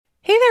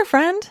Hey there,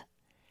 friend.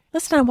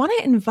 Listen, I want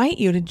to invite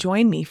you to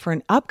join me for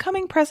an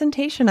upcoming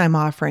presentation I'm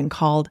offering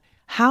called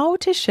How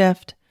to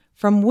Shift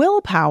from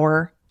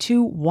Willpower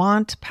to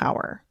Want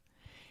Power.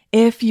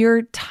 If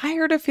you're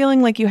tired of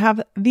feeling like you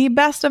have the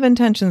best of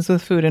intentions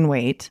with food and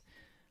weight,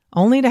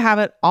 only to have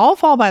it all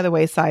fall by the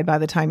wayside by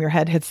the time your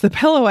head hits the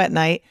pillow at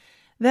night,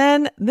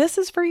 then this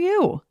is for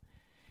you.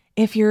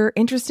 If you're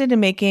interested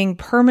in making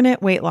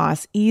permanent weight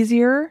loss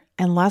easier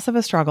and less of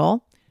a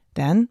struggle,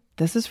 then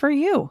this is for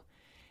you.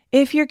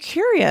 If you're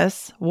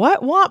curious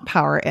what want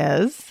power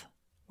is,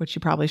 which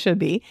you probably should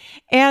be,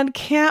 and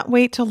can't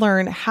wait to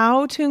learn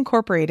how to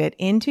incorporate it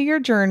into your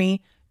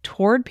journey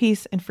toward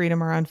peace and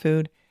freedom around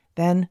food,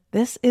 then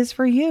this is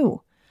for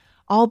you.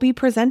 I'll be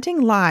presenting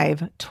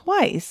live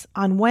twice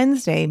on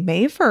Wednesday,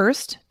 May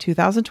 1st,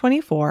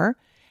 2024,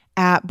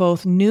 at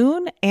both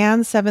noon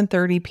and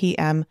 7:30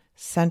 p.m.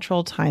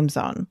 Central Time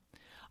Zone.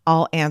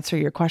 I'll answer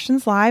your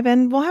questions live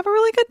and we'll have a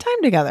really good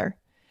time together.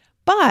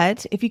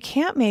 But if you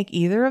can't make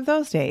either of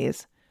those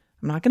days,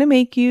 I'm not going to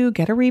make you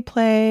get a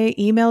replay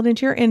emailed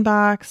into your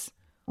inbox,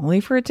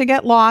 only for it to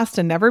get lost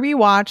and never be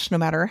watched, no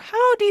matter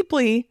how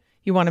deeply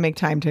you want to make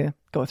time to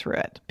go through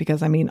it.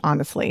 Because,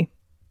 honestly,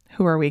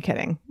 who are we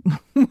kidding?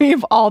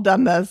 We've all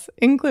done this,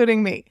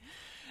 including me.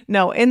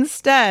 No,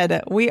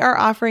 instead, we are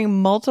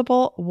offering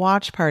multiple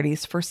watch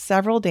parties for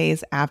several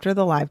days after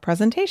the live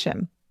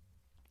presentation.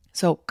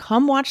 So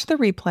come watch the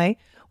replay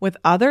with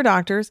other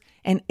doctors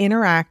and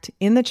interact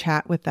in the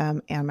chat with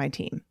them and my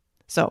team.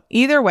 So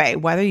either way,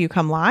 whether you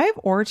come live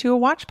or to a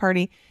watch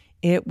party,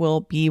 it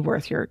will be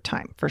worth your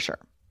time for sure.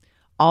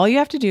 All you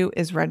have to do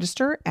is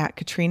register at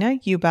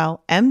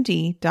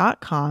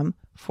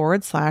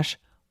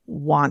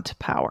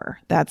katrinaubelmd.com/wantpower.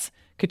 That's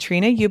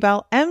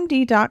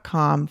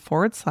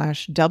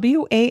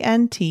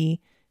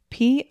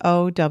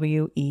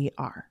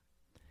katrinaubelmd.com/WANTPOWER.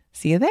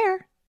 See you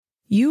there.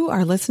 You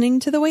are listening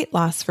to the Weight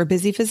Loss for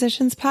Busy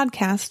Physicians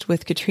podcast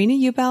with Katrina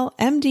Ubel,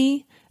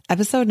 MD,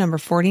 episode number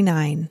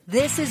 49.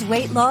 This is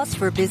Weight Loss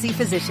for Busy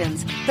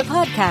Physicians, the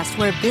podcast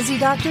where busy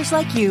doctors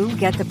like you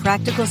get the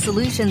practical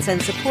solutions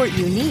and support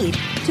you need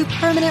to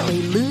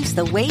permanently lose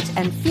the weight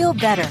and feel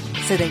better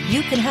so that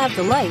you can have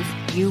the life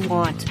you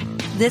want.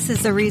 This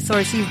is the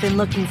resource you've been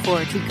looking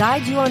for to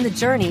guide you on the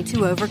journey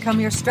to overcome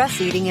your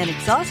stress eating and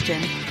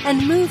exhaustion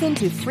and move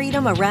into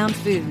freedom around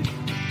food.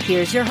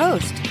 Here's your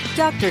host,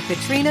 Dr.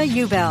 Katrina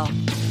Ubel.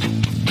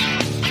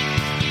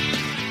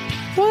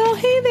 Well,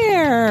 hey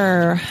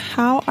there.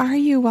 How are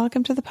you?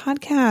 Welcome to the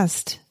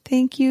podcast.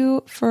 Thank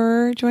you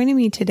for joining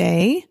me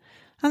today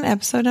on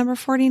episode number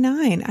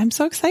 49. I'm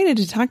so excited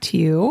to talk to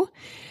you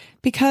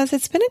because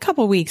it's been a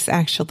couple weeks,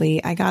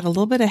 actually. I got a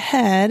little bit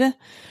ahead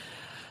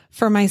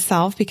for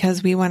myself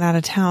because we went out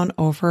of town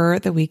over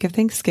the week of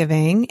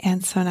Thanksgiving.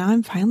 And so now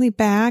I'm finally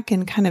back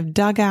and kind of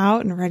dug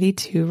out and ready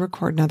to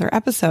record another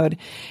episode.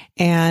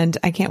 And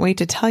I can't wait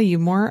to tell you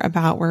more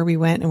about where we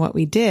went and what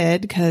we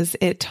did because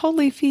it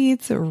totally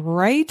feeds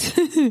right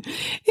into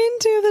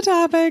the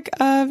topic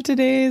of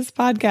today's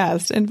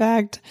podcast. In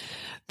fact,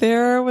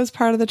 there was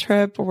part of the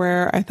trip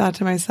where I thought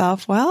to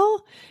myself,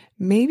 well,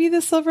 maybe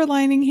the silver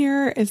lining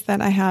here is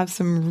that I have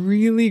some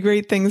really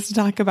great things to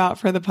talk about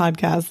for the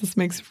podcast. This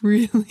makes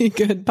really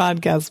good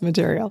podcast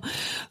material.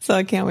 So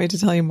I can't wait to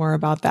tell you more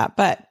about that.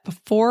 But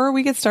before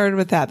we get started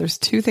with that, there's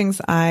two things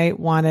I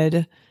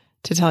wanted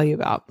to tell you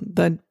about.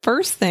 The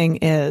first thing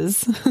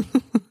is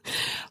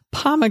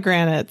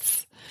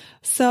pomegranates.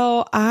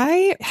 So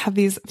I have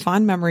these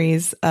fond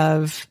memories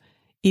of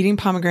eating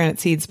pomegranate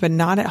seeds, but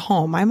not at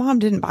home. My mom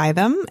didn't buy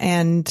them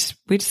and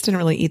we just didn't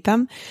really eat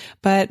them.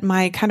 But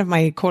my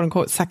quote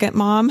unquote second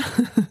mom,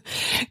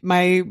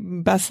 my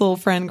best little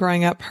friend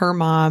growing up, her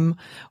mom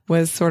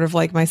was sort of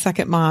like my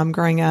second mom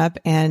growing up.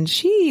 And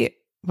she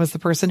was the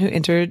person who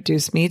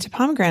introduced me to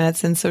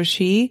pomegranates. And so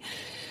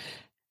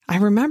I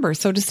remember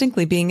so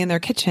distinctly being in their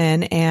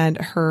kitchen and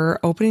her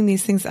opening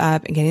these things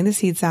up and getting the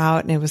seeds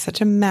out. And it was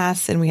such a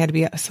mess. And we had to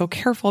be so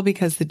careful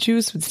because the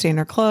juice would stain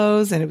our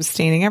clothes and it was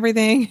staining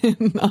everything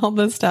and all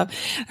this stuff.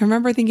 I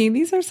remember thinking,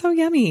 these are so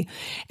yummy.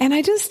 And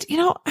I just,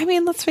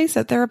 let's face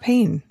it, they're a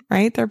pain,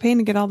 right? They're a pain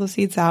to get all the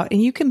seeds out.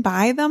 And you can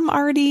buy them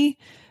already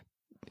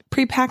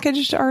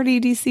prepackaged, already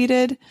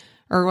de-seeded,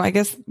 or I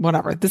guess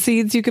whatever, the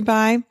seeds you could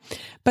buy,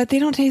 but they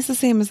don't taste the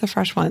same as the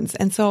fresh ones.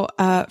 And so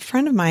a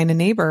friend of mine, a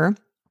neighbor,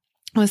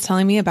 was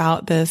telling me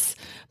about this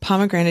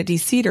pomegranate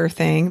de-seeder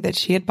thing that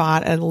she had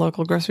bought at a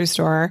local grocery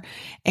store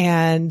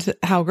and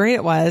how great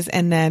it was.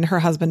 And then her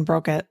husband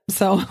broke it.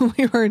 So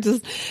we were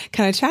just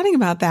kind of chatting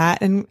about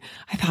that. And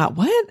I thought,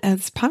 what?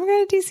 It's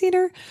pomegranate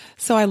de-seeder?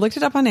 So I looked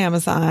it up on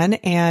Amazon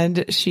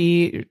and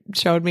she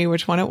showed me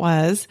which one it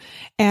was.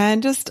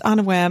 And just on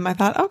a whim, I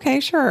thought, okay,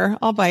 sure,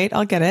 I'll bite.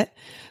 I'll get it.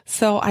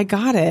 So I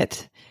got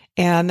it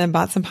and then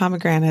bought some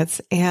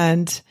pomegranates,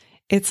 and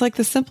it's like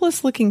the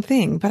simplest looking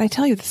thing, but I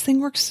tell you, this thing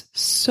works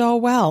so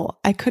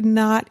well. I could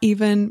not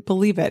even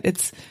believe it.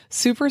 It's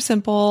super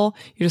simple.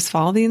 You just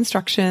follow the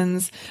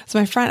instructions. So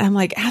my friend, I'm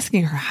like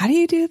asking her, how do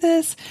you do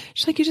this?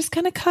 She's like, you just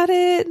kind of cut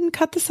it and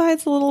cut the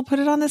sides a little, put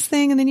it on this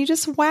thing, and then you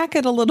just whack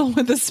it a little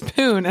with a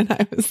spoon. And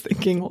I was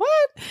thinking,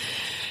 what?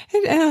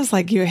 And I was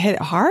like, you hit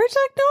it hard? She's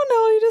like,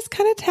 no, you just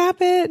kind of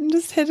tap it and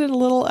just hit it a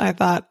little. I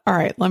thought, all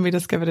right, let me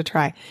just give it a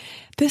try.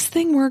 This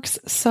thing works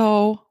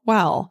so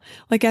well.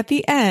 Like at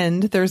the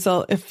end, there's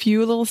a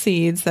few little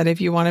seeds that if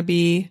you want to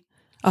be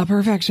a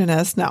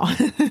perfectionist, no,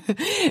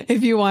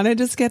 if you want to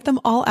just get them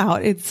all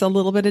out, it's a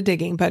little bit of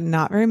digging, but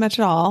not very much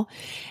at all.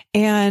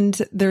 And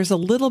there's a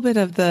little bit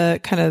of the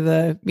kind of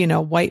the,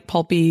 white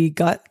pulpy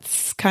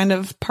guts kind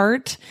of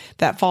part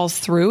that falls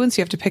through. And so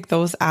you have to pick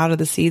those out of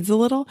the seeds a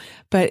little,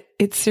 but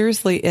it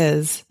seriously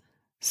is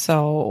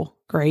so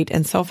great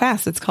and so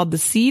fast. It's called the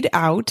Seed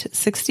Out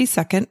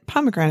 60-Second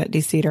Pomegranate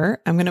Deseeder.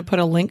 I'm going to put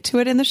a link to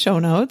it in the show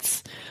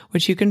notes,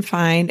 which you can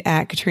find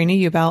at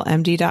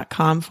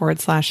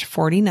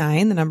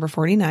katrinaubelmd.com/49, the number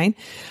 49.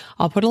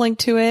 I'll put a link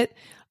to it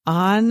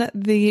on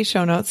the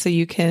show notes so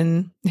you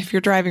can, if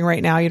you're driving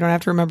right now, you don't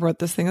have to remember what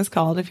this thing is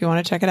called if you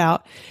want to check it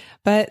out.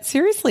 But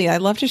seriously,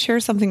 I'd love to share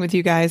something with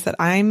you guys that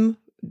I'm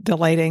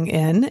delighting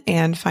in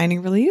and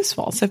finding really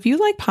useful. So if you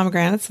like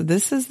pomegranates,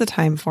 this is the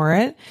time for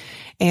it.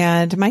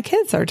 And my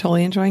kids are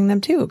totally enjoying them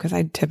too, because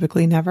I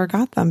typically never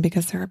got them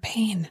because they're a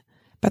pain,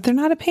 but they're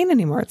not a pain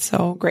anymore. It's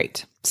so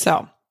great.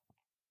 So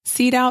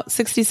Seed Out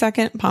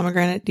 60-Second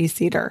Pomegranate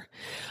Deseeder.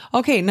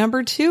 Okay,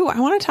 number 2, I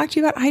want to talk to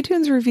you about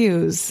iTunes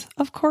reviews.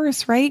 Of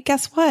course, right?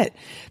 Guess what?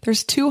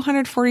 There's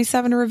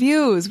 247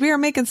 reviews. We are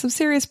making some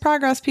serious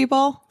progress,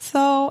 people.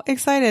 So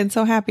excited,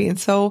 so happy, and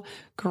so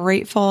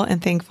grateful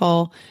and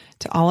thankful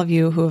to all of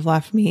you who have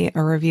left me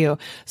a review.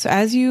 So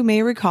as you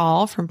may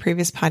recall from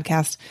previous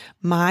podcasts,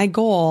 my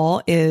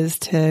goal is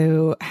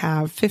to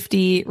have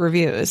 50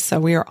 reviews. So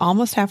we are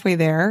almost halfway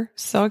there.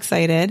 So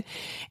excited.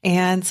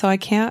 And so I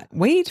can't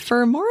wait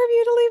for more of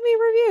you to leave me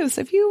reviews.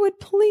 If you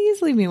would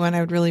please leave me one, I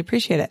would really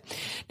appreciate it.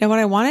 Now, what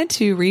I wanted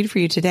to read for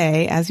you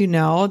today, as you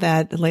know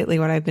that lately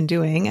what I've been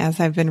doing, as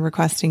I've been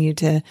requesting you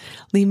to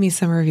leave me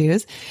some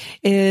reviews,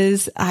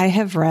 is I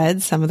have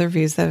read some of the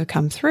reviews that have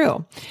come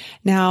through.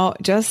 Now,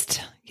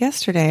 just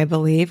yesterday, I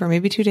believe, or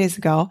maybe 2 days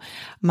ago,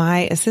 my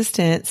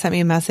assistant sent me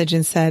a message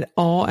and said,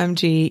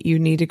 OMG, you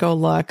need to go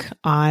look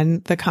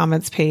on the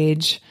comments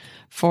page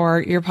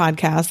for your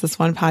podcast, this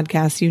one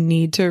podcast. You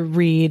need to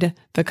read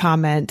the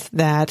comment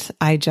that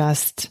I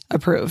just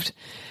approved.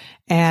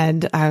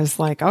 And I was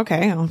like,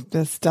 okay, well,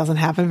 this doesn't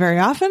happen very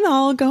often.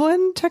 I'll go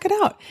and check it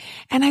out.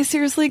 And I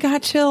seriously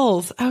got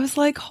chills. I was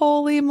like,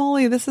 holy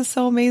moly, this is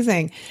so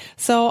amazing.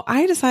 So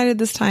I decided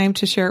this time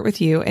to share it with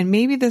you. And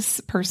maybe this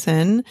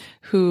person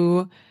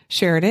who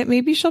shared it,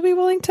 maybe she'll be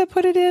willing to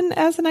put it in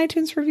as an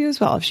iTunes review as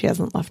well if she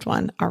hasn't left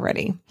one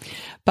already.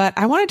 But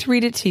I wanted to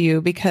read it to you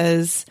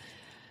because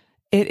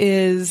it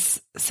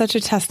is such a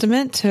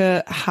testament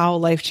to how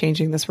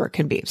life-changing this work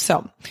can be.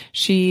 So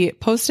she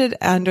posted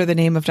under the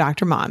name of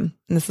Dr. Mom,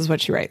 and this is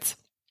what she writes.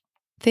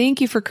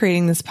 Thank you for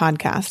creating this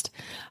podcast.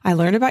 I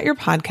learned about your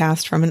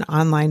podcast from an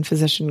online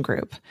physician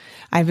group.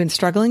 I've been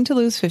struggling to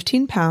lose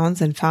 15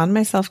 pounds and found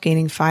myself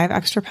gaining 5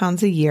 extra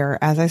pounds a year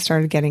as I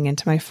started getting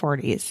into my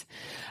 40s.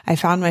 I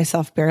found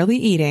myself barely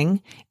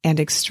eating and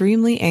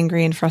extremely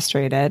angry and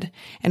frustrated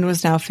and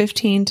was now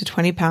 15 to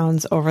 20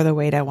 pounds over the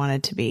weight I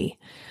wanted to be.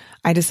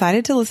 I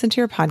decided to listen to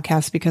your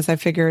podcast because I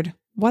figured,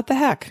 what the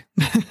heck?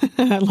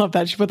 I love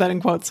that. She put that in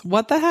quotes.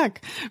 What the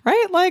heck?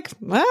 Right? Like,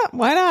 well,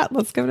 why not?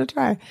 Let's give it a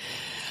try.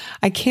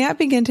 I can't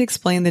begin to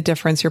explain the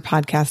difference your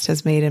podcast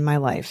has made in my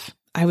life.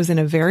 I was in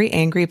a very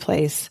angry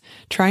place,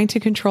 trying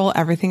to control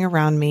everything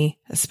around me,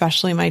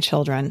 especially my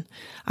children.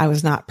 I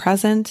was not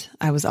present.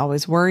 I was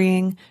always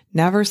worrying,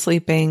 never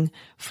sleeping,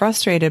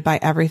 frustrated by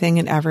everything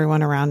and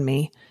everyone around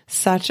me.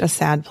 Such a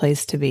sad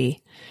place to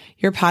be.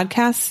 Your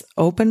podcasts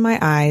opened my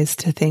eyes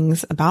to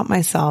things about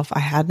myself I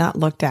had not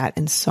looked at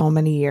in so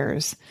many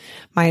years.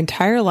 My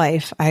entire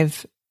life,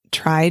 I've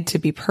tried to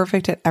be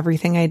perfect at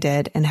everything I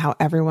did and how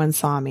everyone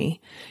saw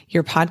me.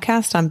 Your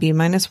podcast on B-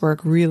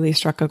 work really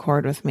struck a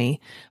chord with me.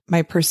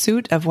 My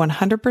pursuit of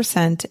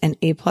 100% and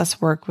A+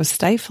 work was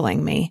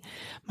stifling me.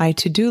 My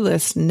to-do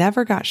list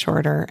never got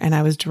shorter and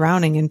I was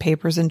drowning in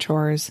papers and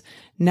chores,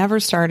 never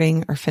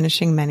starting or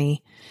finishing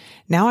many.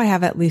 Now I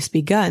have at least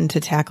begun to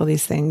tackle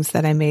these things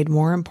that I made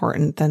more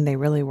important than they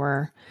really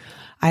were.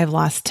 I have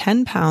lost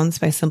 10 pounds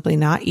by simply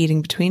not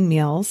eating between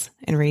meals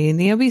and reading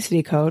the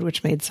obesity code,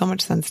 which made so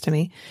much sense to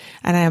me.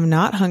 And I am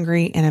not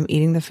hungry and I'm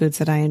eating the foods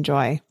that I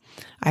enjoy.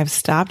 I have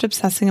stopped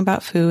obsessing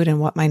about food and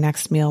what my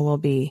next meal will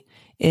be.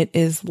 It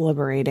is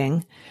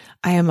liberating.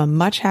 I am a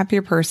much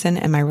happier person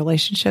and my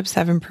relationships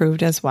have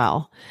improved as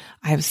well.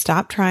 I have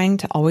stopped trying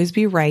to always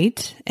be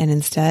right and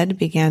instead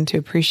began to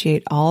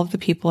appreciate all of the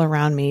people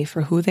around me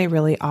for who they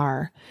really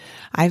are.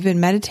 I've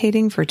been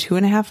meditating for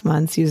 2.5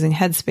 months using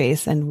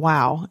Headspace and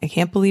wow, I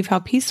can't believe how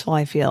peaceful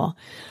I feel.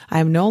 I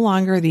am no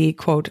longer the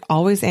quote,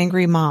 always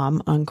angry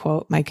mom,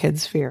 unquote, my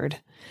kids feared.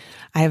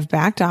 I have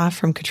backed off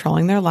from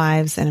controlling their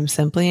lives and am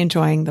simply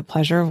enjoying the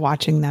pleasure of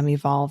watching them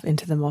evolve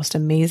into the most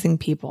amazing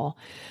people.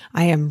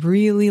 I am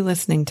really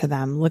listening to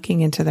them, looking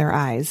into their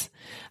eyes.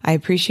 I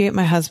appreciate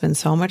my husband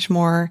so much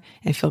more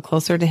and feel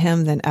closer to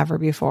him than ever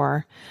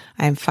before.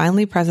 I am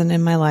finally present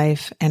in my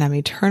life, and I'm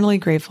eternally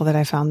grateful that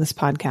I found this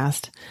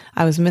podcast.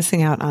 I was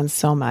missing out on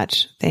so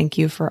much. Thank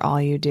you for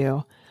all you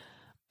do.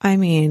 I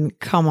mean,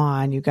 come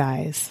on, you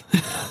guys.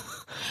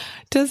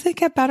 Does it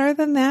get better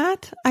than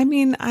that? I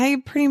mean,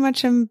 I pretty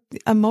much am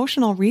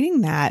emotional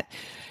reading that.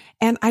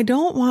 And I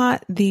don't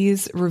want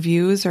these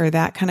reviews or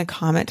that kind of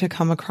comment to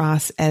come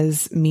across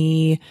as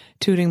me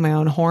tooting my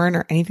own horn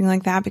or anything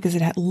like that, because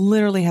it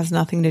literally has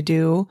nothing to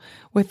do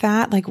with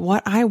that. Like,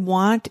 what I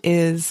want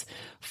is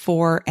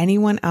for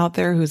anyone out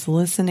there who's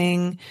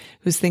listening,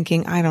 who's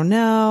thinking, I don't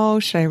know,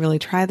 should I really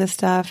try this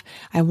stuff?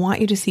 I want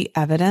you to see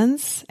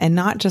evidence, and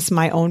not just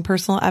my own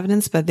personal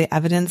evidence, but the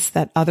evidence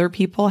that other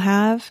people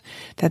have,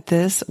 that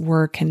this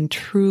work can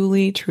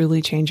truly,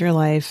 truly change your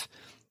life.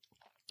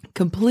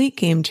 Complete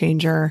game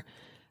changer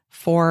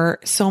for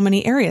so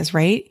many areas,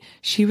 right?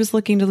 She was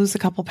looking to lose a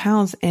couple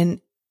pounds, and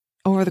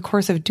over the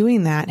course of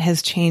doing that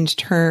has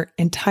changed her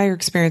entire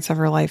experience of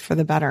her life for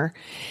the better.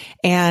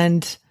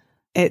 And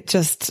it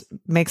just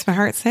makes my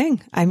heart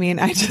sing. I mean,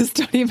 I just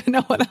don't even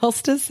know what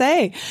else to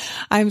say.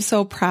 I'm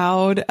so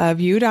proud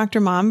of you, Dr.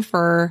 Mom,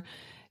 for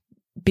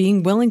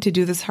being willing to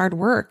do this hard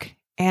work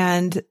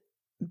and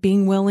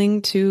being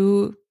willing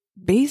to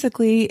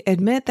basically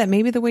admit that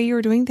maybe the way you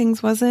were doing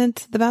things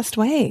wasn't the best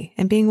way,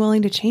 and being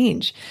willing to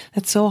change.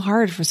 That's so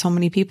hard for so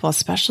many people,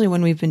 especially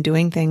when we've been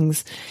doing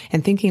things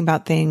and thinking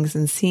about things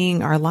and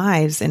seeing our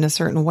lives in a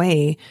certain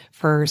way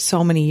for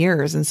so many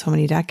years and so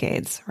many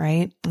decades,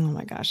 right? Oh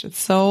my gosh, it's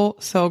so,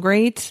 so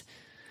great.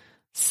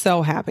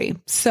 So happy.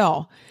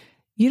 So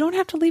you don't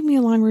have to leave me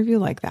a long review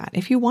like that.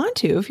 If you want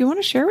to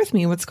share with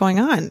me what's going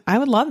on, I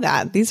would love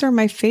that. These are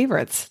my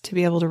favorites to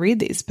be able to read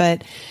these,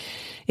 but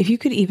if you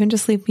could even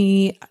just leave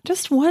me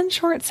just one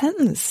short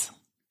sentence,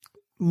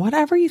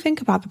 whatever you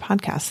think about the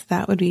podcast,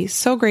 that would be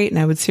so great. And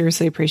I would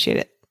seriously appreciate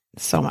it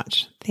so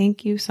much.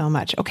 Thank you so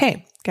much.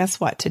 Okay.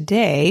 Guess what?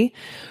 Today,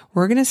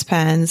 we're going to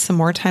spend some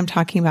more time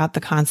talking about the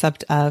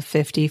concept of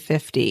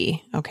 50-50.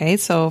 Okay.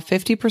 So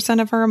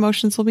 50% of our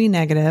emotions will be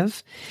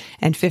negative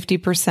and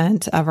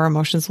 50% of our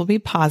emotions will be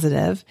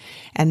positive.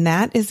 And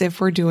that is if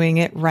we're doing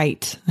it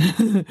right.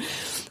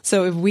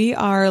 So if we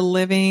are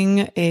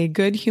living a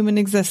good human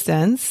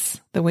existence,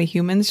 the way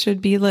humans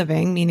should be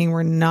living, meaning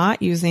we're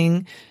not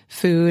using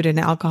food and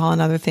alcohol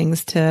and other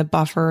things to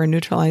buffer or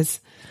neutralize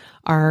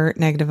our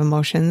negative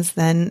emotions,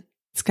 then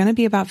it's going to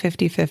be about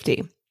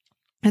 50-50.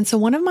 And so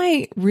one of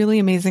my really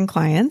amazing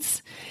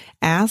clients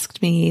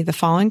asked me the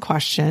following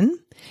question.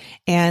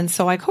 And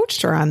so I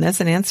coached her on this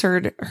and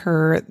answered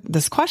her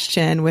this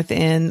question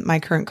within my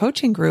current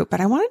coaching group. But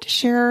I wanted to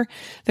share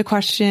the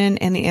question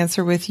and the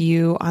answer with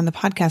you on the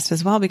podcast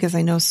as well, because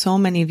I know so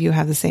many of you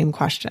have the same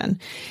question.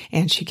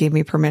 And she gave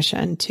me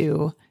permission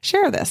to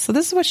share this. So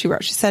this is what she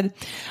wrote. She said,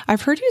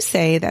 I've heard you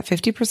say that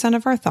 50%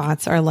 of our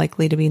thoughts are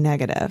likely to be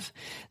negative.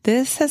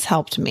 This has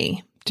helped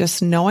me.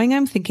 Just knowing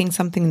I'm thinking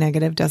something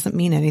negative doesn't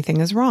mean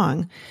anything is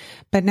wrong.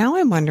 But now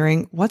I'm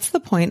wondering, what's the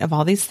point of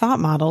all these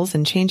thought models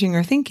and changing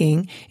our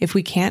thinking if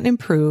we can't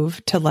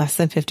improve to less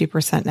than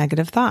 50%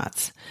 negative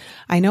thoughts?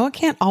 I know it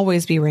can't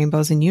always be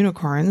rainbows and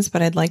unicorns,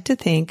 but I'd like to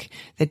think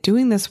that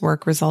doing this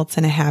work results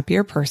in a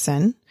happier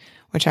person,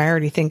 which I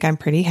already think I'm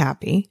pretty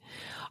happy.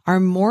 Are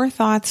more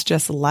thoughts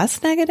just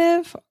less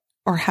negative?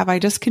 Or have I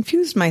just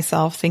confused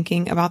myself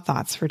thinking about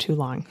thoughts for too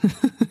long?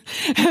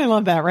 I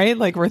love that, right?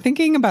 Like, we're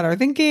thinking about our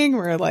thinking.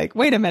 We're like,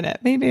 wait a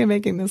minute, maybe I'm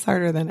making this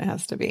harder than it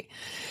has to be.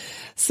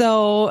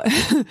 So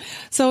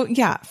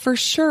yeah, for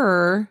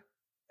sure,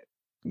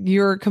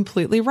 you're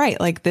completely right.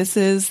 Like, this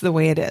is the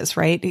way it is,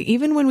 right?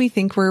 Even when we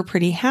think we're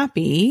pretty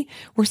happy,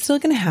 we're still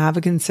going to have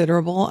a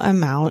considerable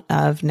amount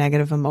of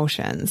negative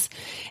emotions.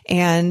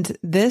 And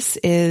this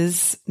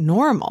is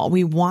normal.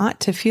 We want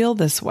to feel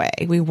this way.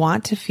 We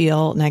want to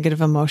feel negative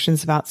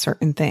emotions about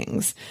certain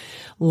things,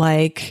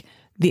 like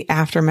the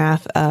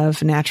aftermath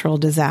of natural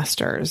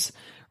disasters,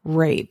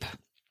 rape,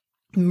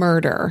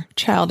 murder,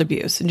 child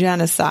abuse,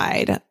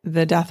 genocide,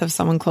 the death of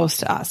someone close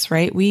to us,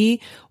 right?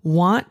 We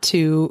want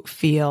to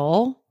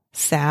feel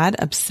sad,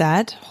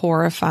 upset,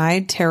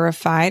 horrified,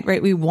 terrified,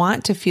 right? We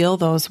want to feel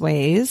those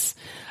ways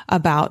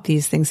about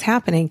these things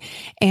happening.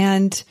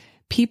 And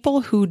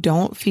people who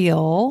don't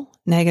feel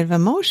negative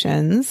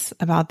emotions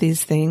about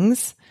these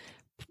things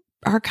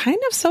are kind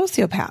of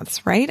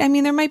sociopaths, right? I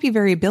mean, there might be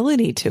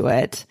variability to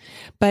it,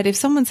 but if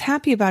someone's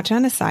happy about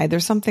genocide,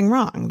 there's something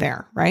wrong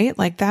there, right?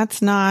 Like,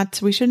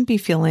 we shouldn't be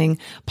feeling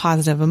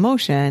positive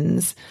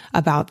emotions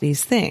about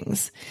these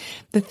things.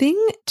 The thing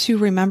to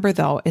remember,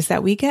 though, is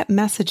that we get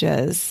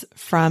messages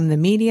from the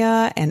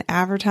media and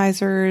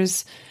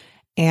advertisers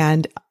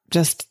and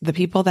just the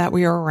people that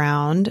we are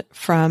around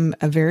from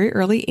a very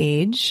early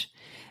age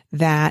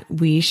that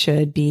we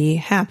should be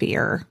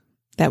happier,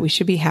 that we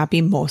should be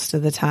happy most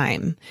of the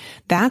time.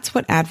 That's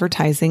what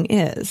advertising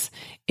is.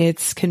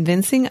 It's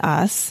convincing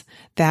us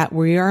that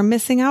we are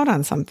missing out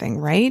on something,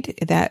 right?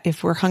 That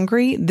if we're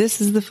hungry,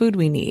 this is the food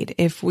we need.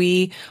 If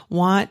we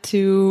want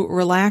to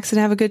relax and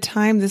have a good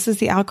time, this is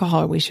the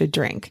alcohol we should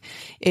drink.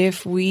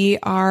 If we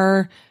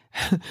are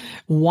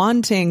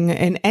wanting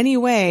in any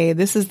way,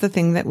 this is the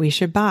thing that we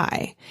should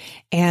buy.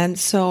 And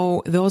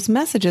so those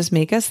messages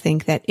make us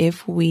think that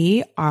if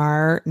we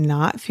are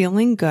not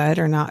feeling good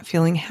or not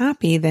feeling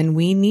happy, then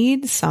we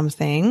need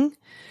something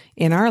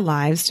in our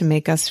lives to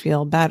make us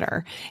feel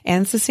better.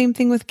 And it's the same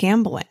thing with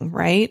gambling,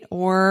 right?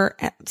 Or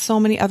so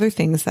many other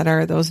things that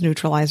are those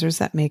neutralizers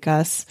that make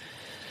us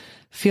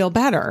feel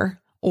better,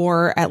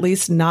 or at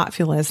least not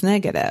feel as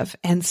negative.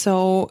 And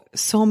so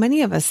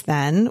many of us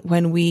then,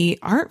 when we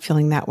aren't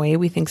feeling that way,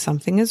 we think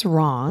something is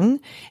wrong,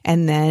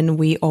 and then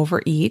we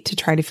overeat to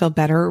try to feel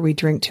better, or we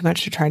drink too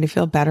much to try to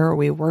feel better, or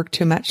we work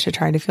too much to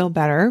try to feel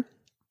better,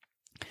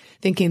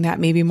 thinking that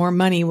maybe more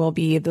money will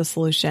be the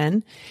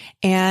solution.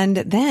 And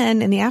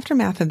then in the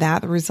aftermath of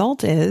that, the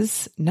result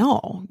is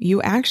no,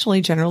 you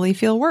actually generally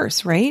feel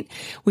worse, right?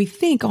 We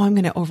think, oh, I'm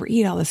going to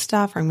overeat all this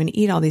stuff, or I'm going to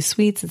eat all these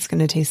sweets. It's going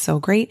to taste so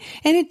great.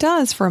 And it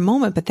does for a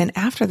moment. But then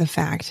after the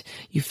fact,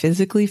 you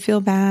physically feel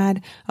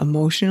bad.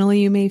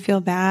 Emotionally, you may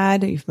feel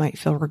bad. You might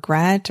feel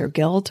regret or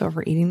guilt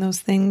over eating those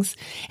things.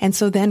 And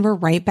so then we're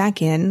right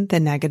back in the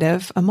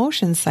negative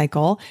emotion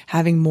cycle,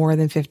 having more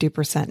than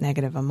 50%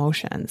 negative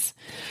emotions.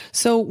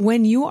 So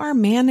when you are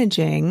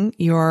managing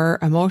your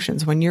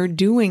emotions, when you're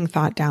doing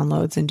thought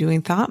downloads and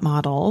doing thought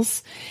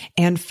models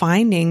and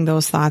finding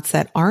those thoughts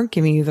that aren't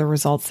giving you the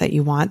results that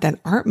you want, that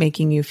aren't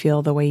making you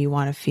feel the way you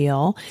want to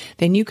feel,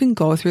 then you can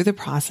go through the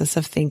process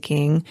of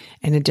thinking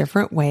in a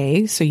different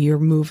way. So you're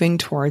moving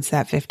towards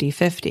that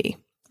 50-50.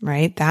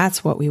 Right?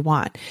 That's what we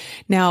want.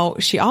 Now,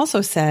 she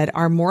also said,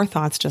 are more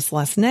thoughts just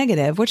less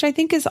negative, which I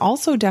think is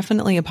also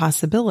definitely a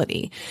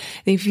possibility.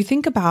 If you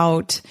think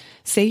about,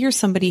 say you're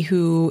somebody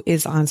who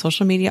is on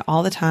social media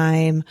all the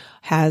time,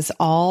 has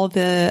all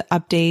the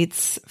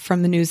updates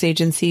from the news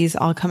agencies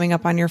all coming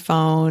up on your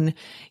phone,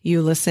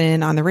 you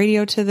listen on the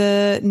radio to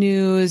the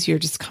news, you're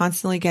just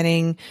constantly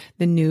getting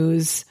the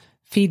news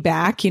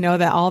feedback,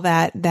 that all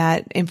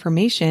that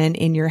information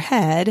in your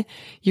head,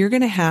 you're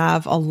going to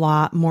have a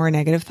lot more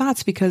negative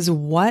thoughts because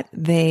what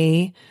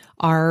they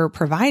are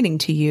providing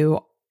to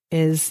you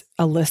is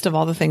a list of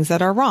all the things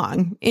that are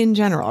wrong in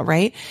general,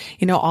 right?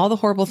 All the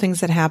horrible things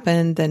that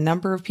happened, the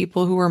number of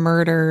people who were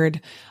murdered,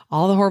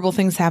 all the horrible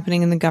things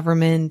happening in the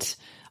government,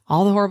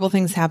 all the horrible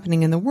things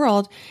happening in the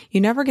world. You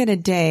never get a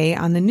day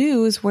on the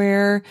news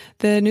where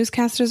the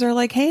newscasters are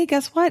like, hey,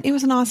 guess what? It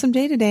was an awesome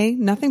day today.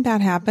 Nothing bad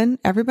happened.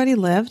 Everybody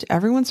lived.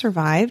 Everyone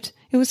survived.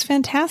 It was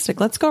fantastic.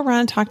 Let's go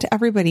around and talk to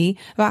everybody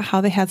about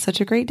how they had such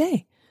a great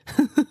day.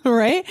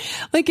 Right?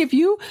 Like if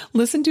you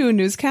listen to a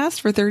newscast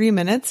for 30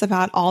 minutes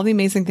about all the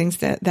amazing things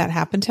that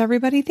happened to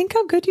everybody, think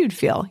how good you'd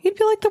feel. You'd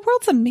be like, the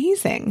world's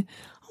amazing.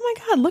 Oh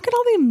my God, look at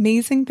all the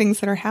amazing things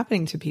that are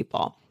happening to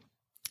people.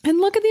 And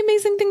look at the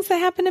amazing things that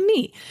happen to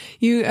me.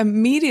 You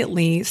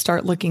immediately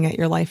start looking at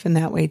your life in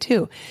that way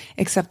too,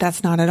 except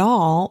that's not at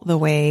all the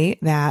way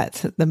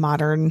that the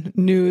modern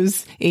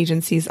news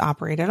agencies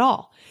operate at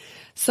all.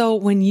 So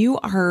when you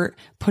are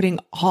putting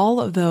all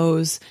of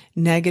those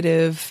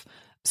negative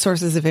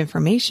sources of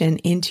information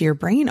into your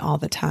brain all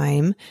the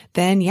time,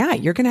 then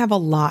you're going to have a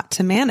lot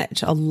to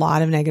manage, a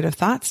lot of negative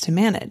thoughts to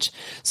manage.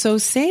 So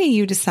say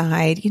you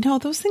decide,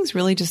 those things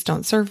really just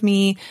don't serve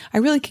me. I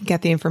really can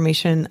get the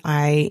information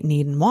I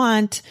need and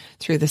want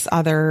through this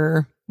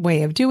other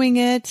way of doing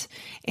it,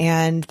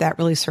 and that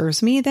really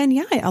serves me, then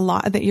a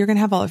lot that you're going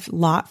to have a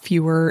lot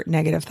fewer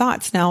negative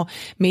thoughts. Now,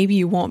 maybe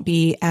you won't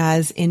be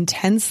as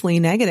intensely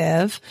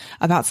negative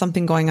about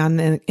something going on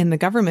in the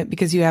government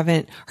because you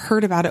haven't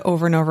heard about it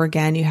over and over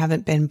again. You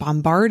haven't been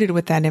bombarded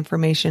with that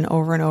information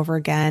over and over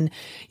again.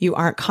 You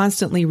aren't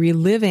constantly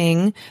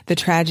reliving the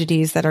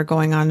tragedies that are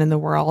going on in the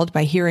world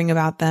by hearing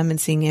about them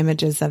and seeing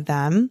images of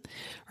them,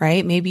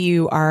 right? Maybe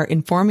you are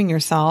informing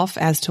yourself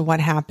as to what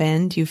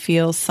happened. You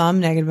feel some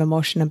negative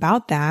emotion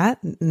about that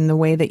in the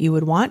way that you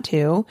would want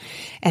to,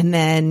 and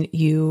then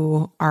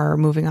you are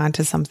moving on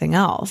to something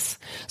else.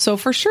 So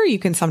for sure, you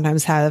can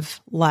sometimes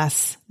have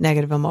less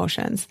negative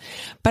emotions,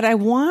 but I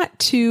want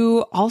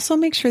to also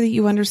make sure that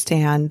you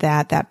understand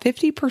that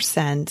 50%,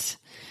 and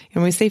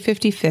when we say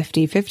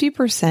 50-50,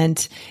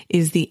 50%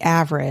 is the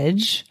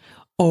average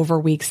over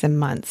weeks and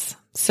months.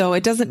 So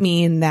it doesn't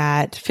mean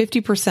that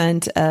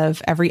 50%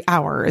 of every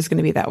hour is going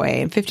to be that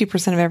way and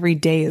 50% of every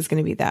day is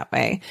going to be that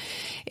way.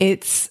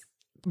 It's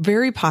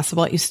very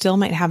possible that you still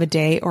might have a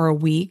day or a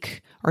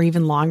week or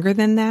even longer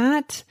than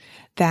that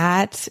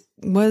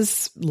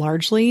was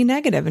largely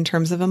negative in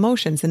terms of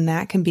emotions, and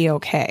that can be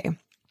okay.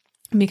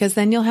 Because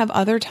then you'll have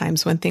other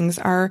times when things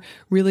are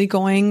really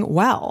going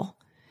well,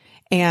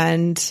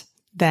 and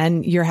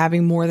then you're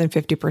having more than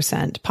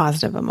 50%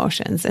 positive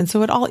emotions. And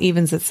so it all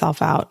evens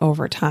itself out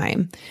over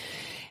time.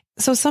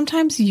 So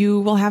sometimes you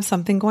will have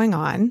something going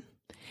on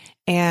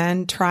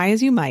And try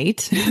as you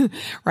might,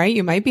 right?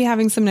 You might be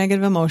having some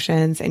negative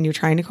emotions and you're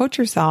trying to coach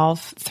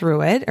yourself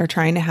through it or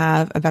trying to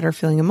have a better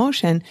feeling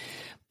emotion.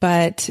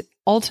 But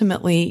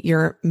ultimately,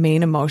 your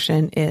main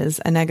emotion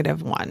is a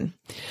negative one.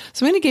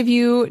 So I'm going to give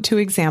you 2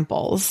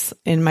 examples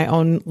in my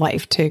own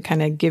life to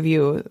kind of give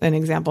you an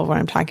example of what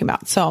I'm talking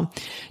about. So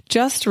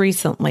just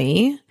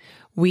recently,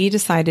 we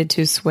decided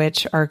to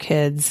switch our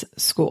kids'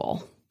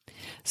 school.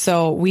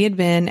 So we had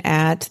been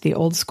at the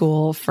old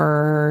school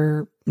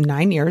for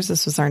 9 years.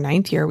 This was our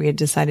 9th year. We had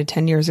decided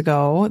 10 years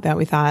ago that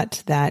we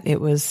thought that it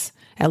was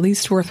at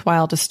least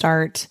worthwhile to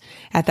start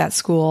at that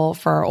school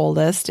for our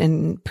oldest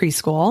in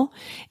preschool.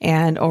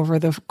 And over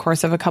the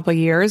course of a couple of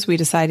years, we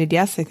decided,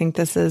 yes, I think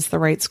this is the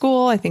right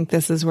school. I think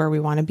this is where we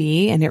want to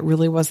be. And it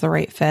really was the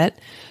right fit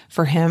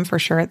for him for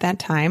sure at that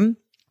time.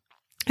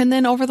 And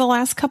then over the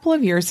last couple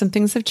of years, some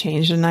things have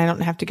changed, and I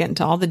don't have to get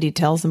into all the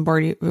details and bore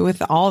you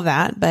with all of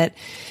that, but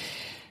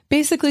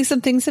basically some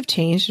things have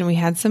changed, and we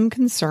had some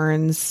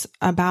concerns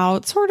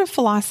about sort of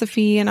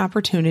philosophy and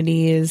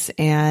opportunities,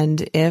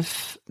 and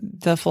if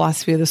the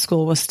philosophy of the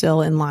school was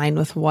still in line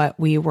with what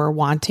we were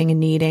wanting and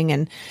needing.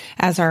 And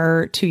as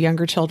our 2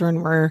 younger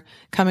children were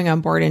coming on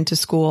board into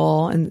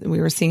school and we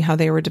were seeing how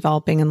they were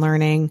developing and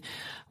learning,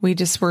 we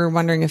just were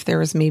wondering if there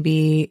was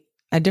maybe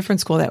a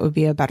different school that would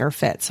be a better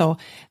fit. So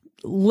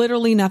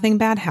literally nothing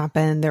bad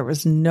happened. There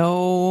was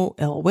no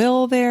ill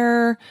will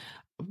there.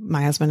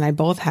 My husband and I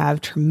both have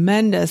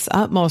tremendous,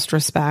 utmost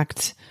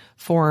respect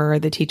for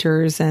the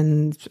teachers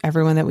and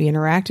everyone that we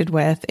interacted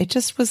with. It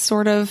just was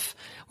sort of,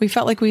 we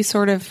felt like we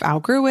sort of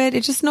outgrew it.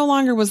 It just no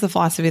longer was the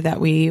philosophy that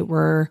we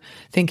were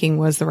thinking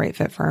was the right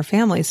fit for our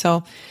family.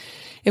 So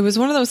it was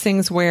one of those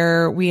things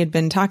where we had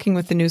been talking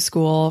with the new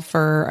school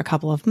for a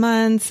couple of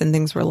months and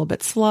things were a little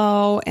bit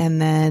slow.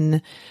 And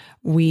then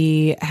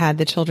we had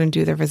the children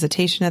do their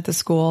visitation at the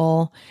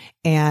school,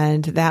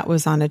 and that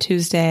was on a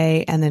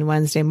Tuesday. And then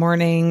Wednesday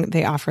morning,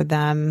 they offered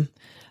them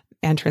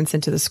entrance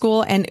into the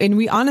school. And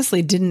we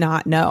honestly did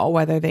not know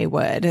whether they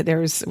would.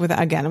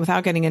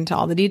 Without getting into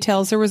all the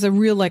details, there was a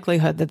real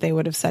likelihood that they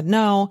would have said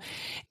no,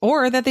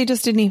 or that they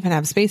just didn't even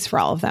have space for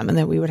all of them and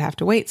that we would have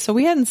to wait. So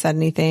we hadn't said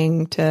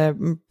anything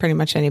to pretty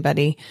much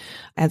anybody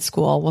at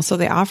school. Well, so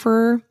they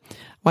offer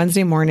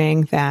Wednesday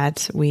morning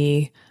that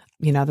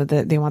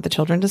that they want the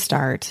children to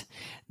start.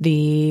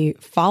 The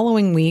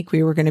following week,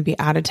 we were going to be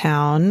out of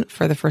town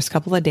for the first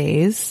couple of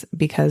days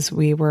because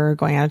we were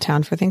going out of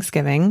town for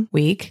Thanksgiving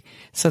week.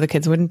 So the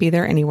kids wouldn't be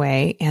there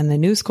anyway. And the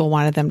new school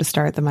wanted them to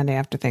start the Monday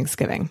after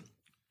Thanksgiving,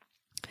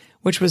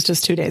 which was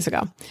just 2 days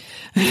ago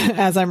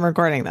as I'm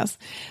recording this.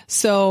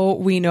 So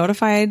we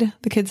notified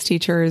the kids'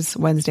 teachers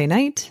Wednesday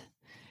night,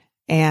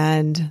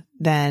 and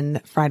then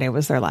Friday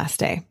was their last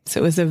day. So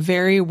it was a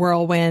very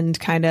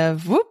whirlwind kind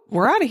of, whoop,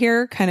 we're out of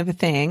here kind of a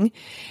thing.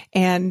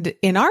 And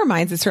in our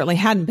minds, it certainly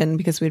hadn't been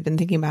because we'd been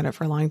thinking about it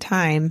for a long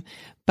time,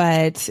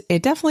 but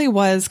it definitely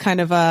was kind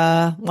of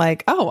a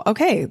like, oh,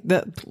 okay.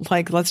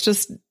 Let's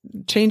just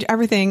change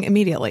everything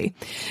immediately.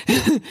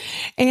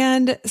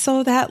 And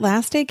so that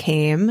last day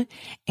came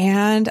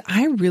and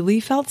I really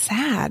felt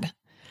sad.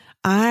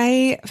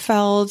 I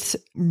felt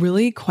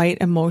really quite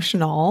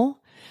emotional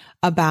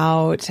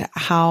about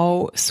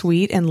how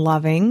sweet and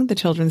loving the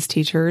children's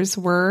teachers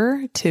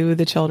were to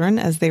the children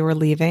as they were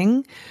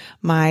leaving.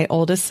 My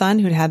oldest son,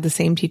 who'd had the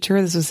same teacher,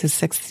 this was his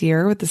 6th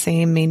year with the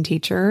same main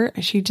teacher,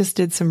 she just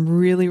did some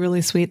really,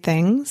 really sweet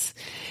things.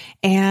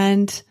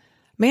 And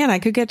man, I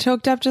could get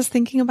choked up just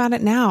thinking about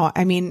it now.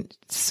 I mean,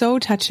 so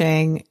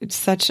touching,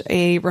 such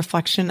a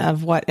reflection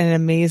of what an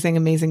amazing,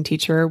 amazing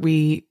teacher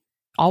we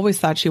always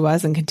thought she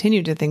was and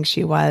continue to think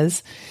she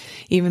was,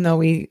 even though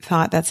we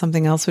thought that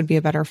something else would be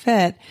a better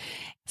fit.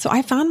 So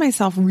I found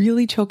myself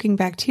really choking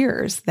back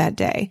tears that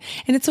day.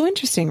 And it's so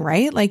interesting,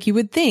 right? Like you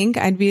would think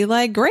I'd be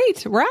like,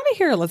 great, we're out of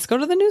here. Let's go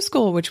to the new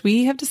school, which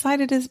we have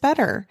decided is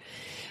better.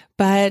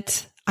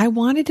 But I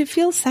wanted to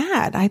feel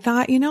sad. I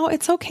thought,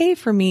 it's okay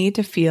for me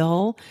to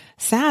feel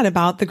sad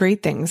about the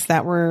great things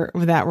that we're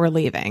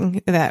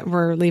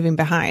leaving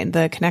behind,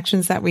 the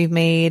connections that we've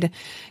made,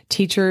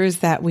 teachers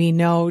that we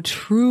know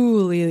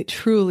truly,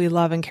 truly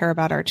love and care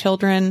about our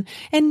children,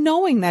 and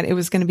knowing that it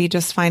was going to be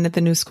just fine at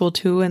the new school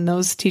too. And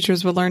those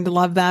teachers would learn to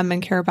love them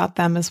and care about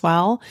them as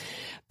well.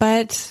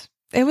 But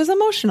it was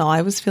emotional.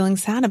 I was feeling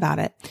sad about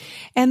it.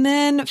 And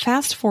then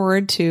fast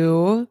forward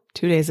to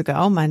 2 days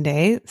ago,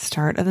 Monday,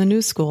 start of the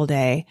new school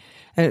day,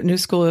 new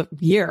school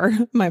year.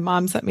 My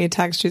mom sent me a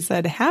text. She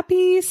said,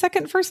 happy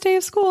first day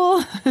of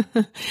school.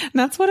 And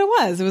that's what it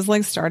was. It was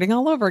like starting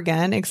all over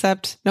again,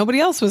 except nobody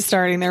else was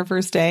starting their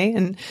first day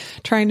and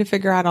trying to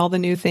figure out all the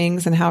new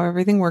things and how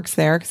everything works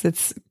there, because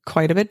it's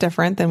quite a bit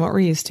different than what we're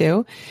used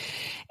to.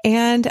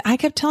 And I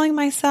kept telling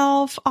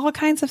myself all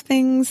kinds of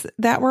things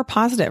that were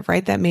positive,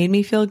 right? That made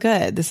me feel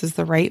good. This is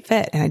the right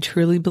fit. And I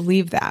truly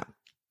believe that.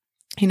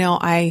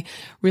 I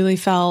really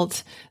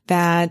felt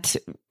that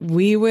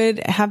we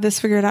would have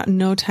this figured out in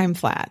no time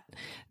flat,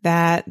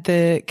 that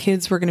the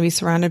kids were going to be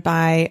surrounded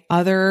by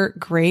other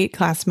great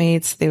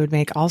classmates. They would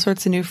make all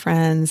sorts of new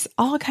friends,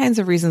 all kinds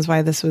of reasons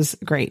why this was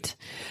great.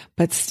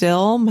 But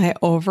still, my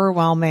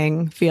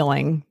overwhelming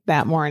feeling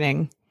that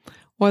morning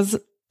was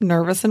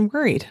nervous and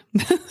worried.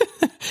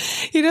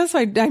 So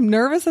I'm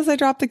nervous as I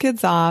drop the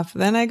kids off.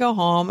 Then I go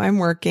home, I'm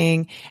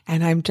working,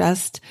 and I'm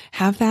just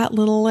have that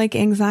little like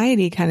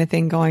anxiety kind of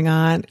thing going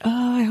on.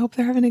 Oh, I hope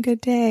they're having a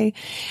good day.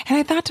 And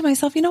I thought to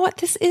myself, you know what?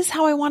 This is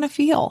how I want to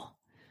feel.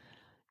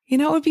 It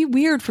would be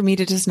weird for me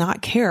to just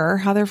not care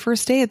how their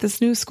first day at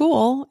this new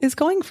school is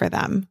going for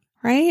them,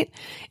 right?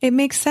 It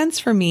makes sense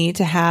for me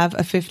to have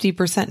a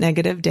 50%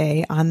 negative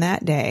day on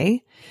that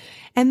day.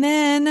 And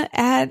then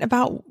at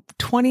about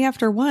 20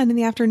 after 1 in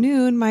the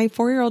afternoon, my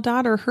 4-year-old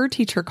daughter, her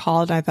teacher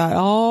called. I thought,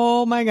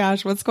 oh my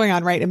gosh, what's going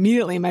on? Right.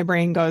 Immediately my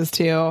brain goes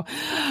to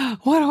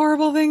what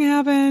horrible thing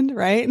happened.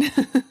 Right.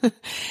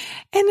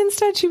 And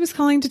instead she was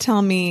calling to tell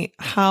me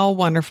how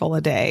wonderful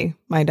a day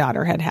my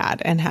daughter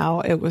had and how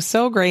it was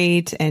so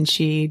great. And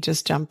she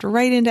just jumped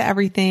right into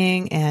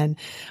everything and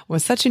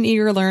was such an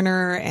eager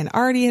learner and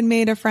already had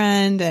made a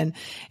friend. And,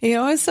 it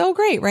was so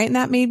great. Right. And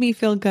that made me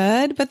feel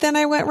good. But then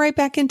I went right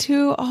back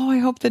into, I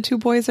hope the 2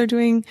 boys are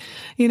doing,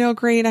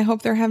 great. I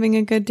hope they're having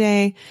a good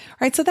day.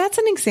 Right. So that's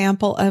an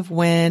example of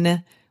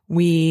when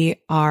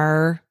we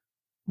are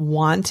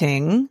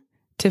wanting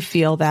to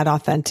feel that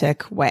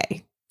authentic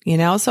way.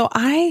 So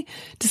I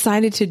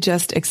decided to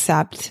just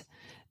accept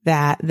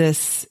that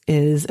this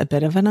is a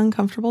bit of an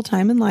uncomfortable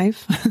time in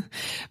life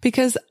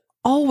because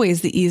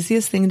always the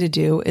easiest thing to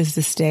do is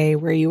to stay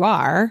where you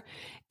are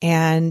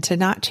and to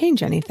not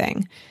change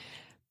anything.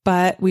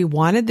 But we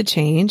wanted the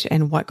change,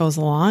 and what goes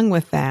along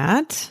with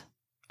that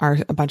are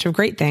a bunch of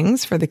great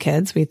things for the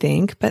kids, we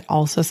think, but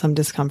also some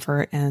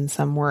discomfort and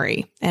some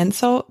worry. And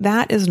so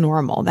that is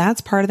normal.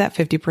 That's part of that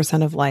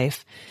 50% of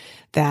life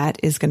that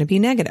is going to be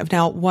negative.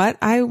 Now, what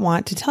I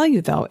want to tell you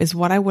though, is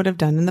what I would have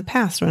done in the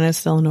past when I was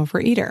still an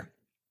overeater.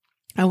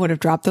 I would have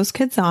dropped those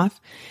kids off,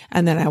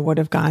 and then I would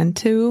have gone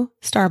to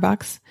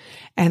Starbucks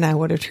and I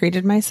would have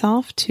treated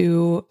myself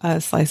to a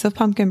slice of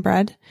pumpkin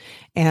bread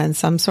and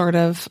some sort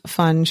of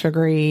fun,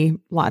 sugary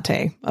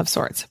latte of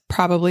sorts,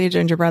 probably a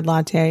gingerbread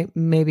latte,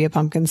 maybe a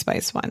pumpkin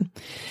spice one.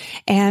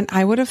 And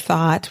I would have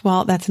thought,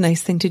 well, that's a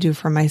nice thing to do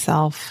for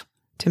myself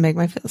to make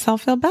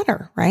myself feel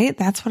better, right?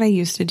 That's what I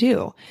used to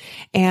do.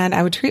 And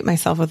I would treat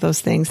myself with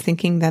those things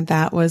thinking that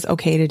that was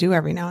okay to do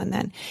every now and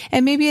then.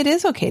 And maybe it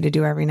is okay to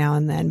do every now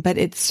and then, but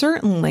it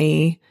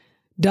certainly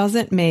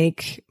doesn't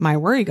make my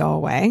worry go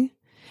away.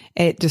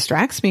 It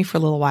distracts me for a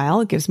little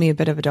while. It gives me a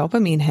bit of a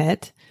dopamine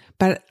hit,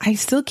 but I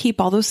still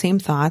keep all those same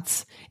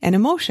thoughts and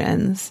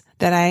emotions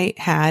that I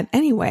had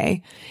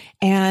anyway.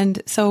 And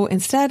so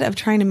instead of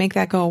trying to make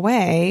that go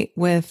away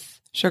with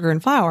sugar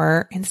and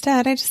flour,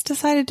 instead, I just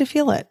decided to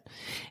feel it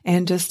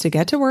and just to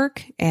get to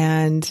work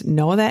and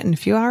know that in a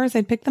few hours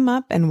I'd pick them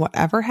up, and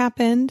whatever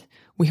happened,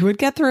 we would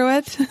get through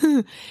it.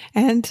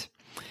 And,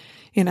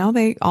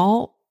 they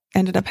all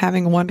ended up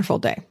having a wonderful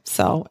day.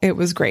 So it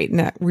was great. And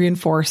that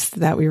reinforced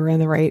that we were in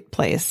the right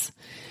place.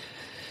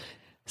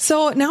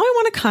 So now I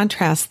want to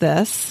contrast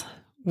this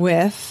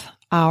with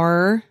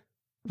our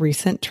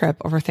recent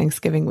trip over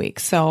Thanksgiving week.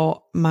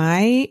 So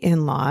my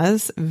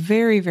in-laws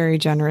very, very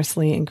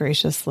generously and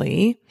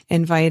graciously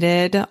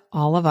invited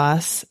all of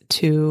us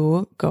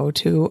to go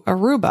to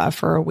Aruba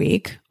for a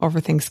week over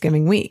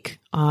Thanksgiving week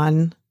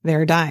on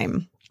their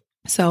dime.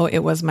 So it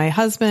was my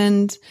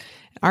husband,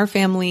 our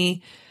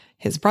family,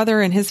 his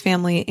brother and his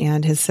family,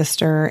 and his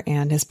sister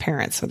and his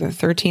parents. So there were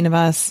 13 of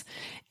us,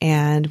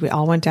 and we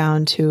all went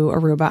down to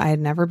Aruba. I had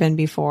never been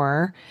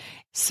before.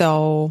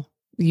 So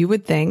you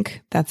would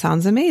think that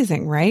sounds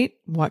amazing, right?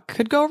 What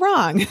could go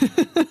wrong?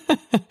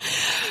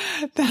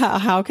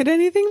 How could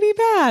anything be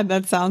bad?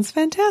 That sounds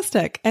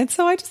fantastic. And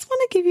so I just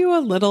want to give you a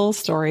little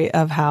story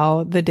of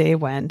how the day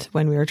went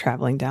when we were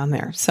traveling down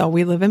there. So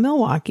we live in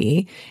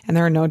Milwaukee, and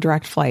there are no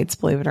direct flights,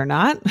 believe it or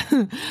not,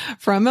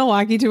 from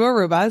Milwaukee to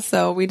Aruba.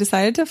 So we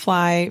decided to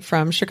fly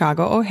from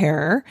Chicago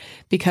O'Hare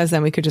because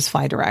then we could just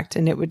fly direct,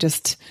 and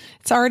it's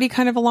already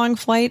kind of a long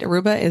flight.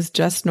 Aruba is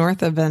just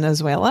north of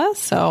Venezuela.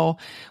 So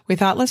we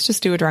thought, let's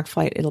just do a direct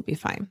flight. It'll be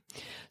fine.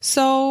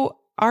 So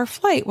our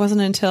flight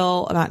wasn't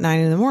until about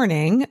 9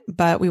 a.m,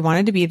 but we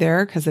wanted to be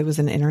there because it was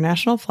an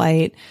international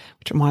flight,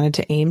 which I wanted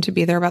to aim to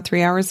be there about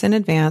 3 hours in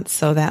advance.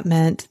 So that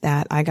meant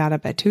that I got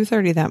up at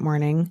 2:30 that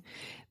morning.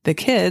 The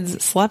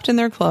kids slept in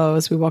their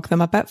clothes. We woke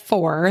them up at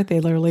 4. They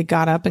literally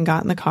got up and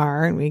got in the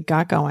car, and we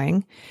got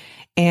going.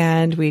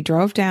 And we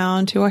drove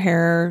down to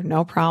O'Hare,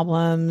 no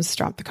problems,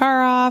 dropped the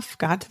car off,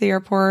 got to the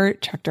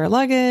airport, checked our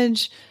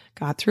luggage,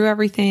 got through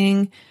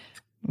everything.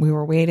 We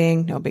were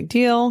waiting, no big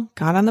deal,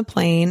 got on the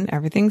plane.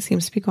 Everything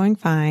seems to be going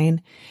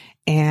fine.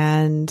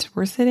 And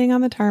we're sitting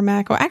on the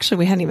tarmac. Well, actually,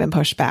 we hadn't even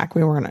pushed back.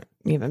 We weren't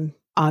even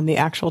on the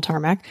actual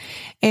tarmac.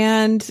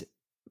 And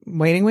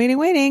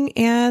waiting.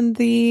 And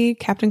the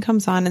captain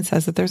comes on and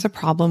says that there's a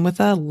problem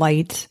with a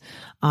light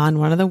on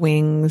one of the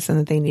wings and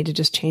that they need to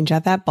just change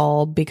out that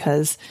bulb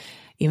because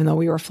even though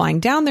we were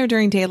flying down there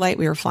during daylight,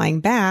 we were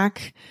flying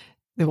back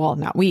well,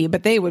 not we,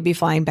 but they would be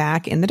flying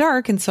back in the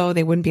dark. And so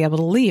they wouldn't be able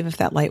to leave if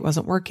that light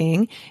wasn't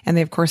working. And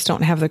they, of course,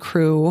 don't have the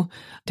crew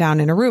down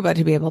in Aruba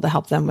to be able to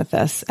help them with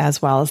this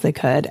as well as they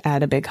could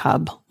at a big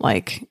hub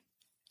like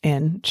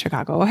in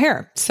Chicago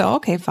O'Hare. So,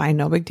 okay, fine.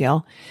 No big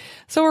deal.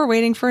 So we're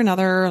waiting for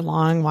another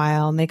long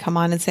while and they come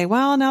on and say,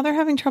 well, now they're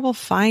having trouble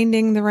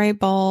finding the right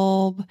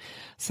bulb.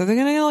 So they're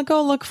going to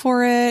go look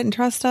for it and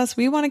trust us.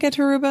 We want to get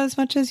to Aruba as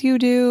much as you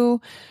do.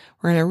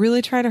 We're going to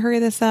really try to hurry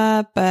this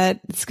up, but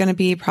it's going to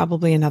be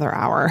probably another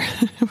hour.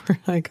 We're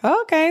like,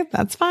 okay,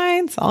 that's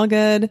fine. It's all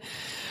good.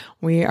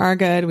 We are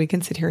good. We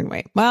can sit here and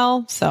wait.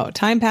 Well, so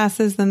time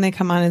passes. Then they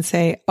come on and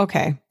say,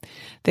 okay,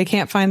 they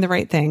can't find the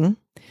right thing.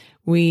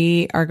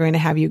 We are going to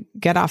have you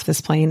get off this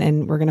plane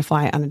and we're going to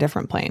fly on a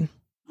different plane.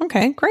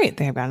 Okay, great.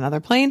 They've got another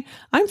plane.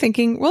 I'm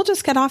thinking we'll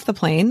just get off the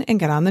plane and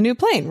get on the new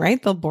plane,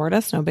 right? They'll board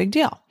us. No big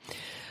deal.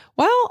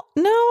 Well,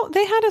 no,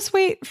 they had us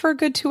wait for a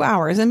good 2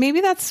 hours. And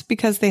maybe that's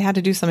because they had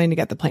to do something to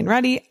get the plane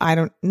ready. I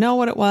don't know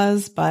what it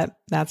was, but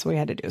that's what we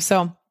had to do.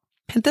 So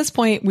at this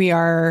point, we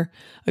are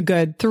a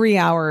good 3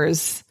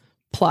 hours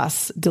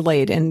plus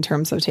delayed in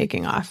terms of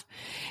taking off.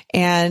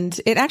 And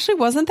it actually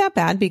wasn't that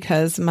bad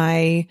because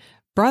my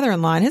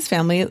brother-in-law and his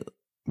family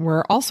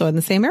were also in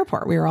the same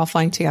airport. We were all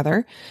flying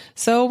together.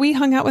 So we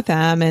hung out with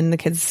them and the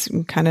kids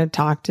kind of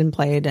talked and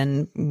played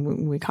and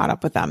we caught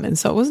up with them. And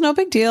so it was no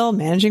big deal.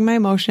 Managing my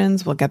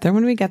emotions. We'll get there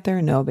when we get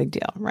there. No big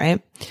deal,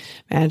 right?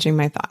 Managing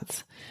my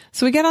thoughts.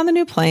 So we get on the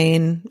new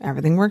plane.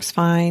 Everything works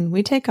fine.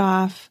 We take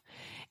off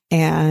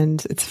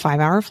and it's a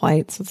 5-hour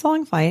flight. So it's a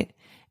long flight.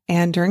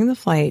 And during the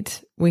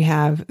flight, we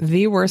have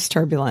the worst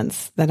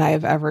turbulence that I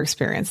have ever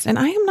experienced. And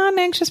I am not an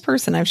anxious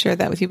person. I've shared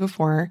that with you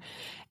before.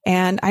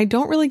 And I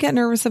don't really get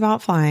nervous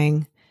about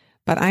flying,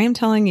 but I am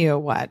telling you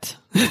what,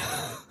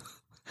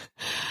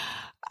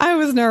 I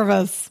was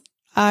nervous.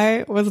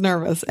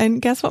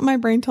 And guess what my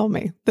brain told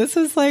me? This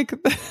is like,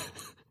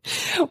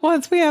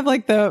 once we have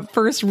like the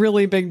first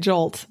really big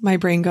jolt, my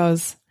brain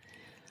goes,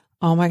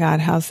 oh my God,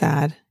 how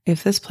sad.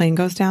 If this plane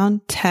goes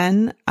down,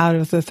 10 out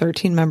of the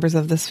 13 members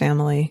of this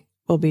family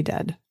will be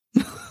dead.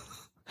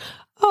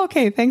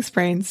 Okay, thanks,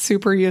 brain.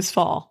 Super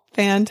useful.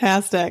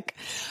 Fantastic.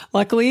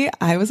 Luckily,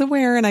 I was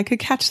aware and I could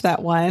catch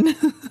that one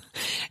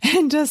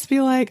and just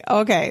be like,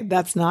 okay,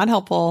 that's not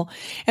helpful.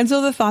 And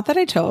so the thought that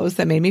I chose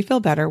that made me feel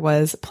better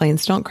was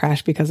planes don't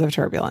crash because of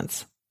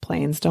turbulence.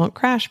 Planes don't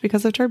crash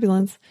because of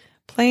turbulence.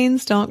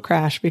 Planes don't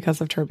crash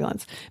because of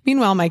turbulence.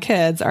 Meanwhile, my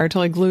kids are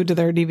totally glued to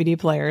their DVD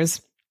players,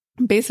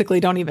 basically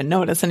don't even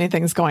notice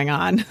anything's going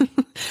on.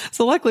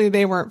 So luckily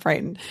they weren't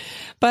frightened,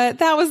 but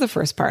that was the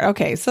first part.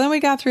 Okay. So then we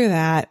got through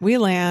that. We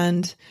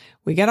land.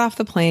 We get off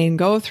the plane,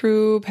 go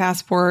through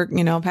passport,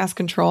 pass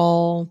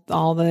control,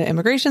 all the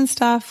immigration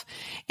stuff,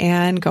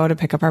 and go to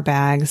pick up our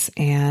bags.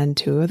 And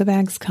 2 of the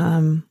bags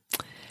come.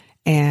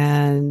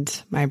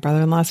 And my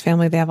brother-in-law's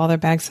family, they have all their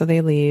bags, so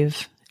they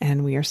leave.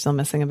 And we are still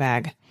missing a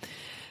bag.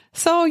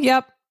 So,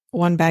 yep,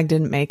 1 bag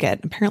didn't make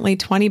it. Apparently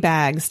 20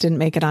 bags didn't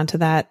make it onto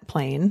that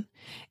plane.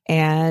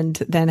 And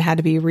then had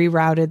to be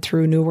rerouted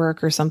through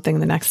Newark or something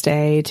the next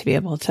day to be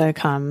able to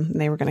come.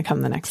 They were going to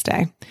come the next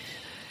day.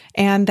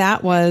 And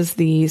that was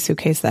the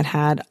suitcase that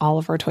had all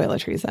of our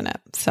toiletries in it.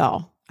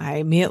 So I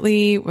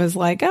immediately was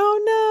like,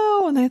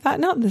 oh no. And I thought,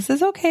 no, this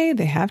is okay.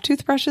 They have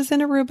toothbrushes in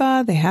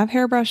Aruba. They have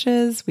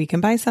hairbrushes. We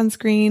can buy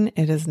sunscreen.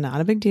 It is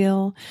not a big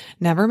deal.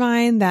 Never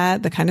mind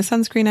that the kind of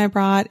sunscreen I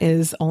brought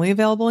is only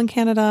available in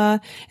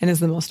Canada and is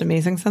the most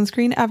amazing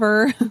sunscreen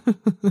ever.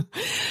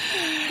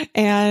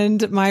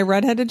 And my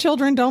redheaded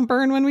children don't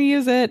burn when we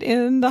use it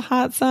in the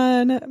hot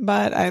sun.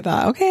 But I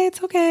thought, okay,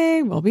 it's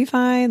okay. We'll be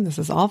fine. This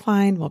is all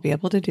fine. We'll be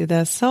able to do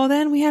this. So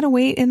then we had to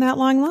wait in that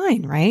long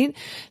line, right?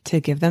 To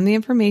give them the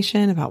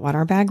information about what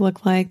our bag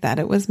looked like, that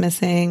it was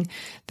missing,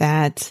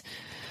 that,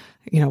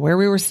 where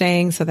we were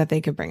staying so that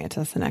they could bring it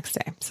to us the next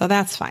day. So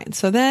that's fine.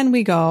 So then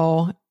we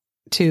go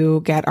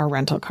to get our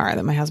rental car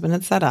that my husband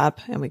had set up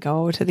and we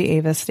go to the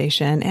Avis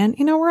station and,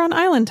 we're on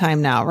island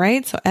time now,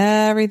 right? So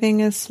everything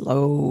is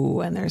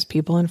slow and there's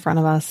people in front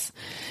of us.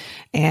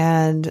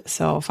 And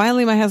so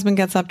finally my husband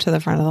gets up to the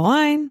front of the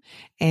line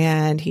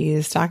and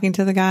he's talking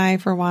to the guy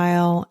for a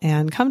while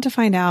and come to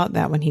find out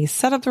that when he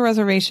set up the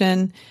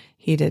reservation,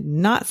 he did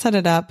not set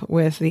it up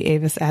with the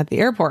Avis at the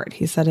airport.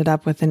 He set it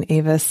up with an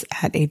Avis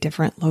at a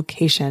different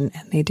location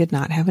and they did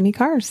not have any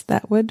cars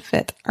that would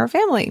fit our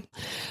family.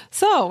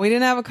 So we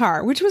didn't have a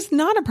car, which was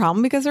not a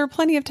problem because there were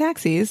plenty of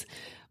taxis,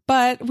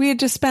 but we had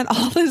just spent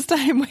all this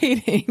time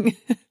waiting.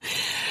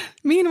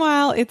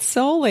 Meanwhile, it's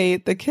so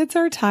late. The kids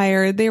are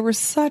tired. They were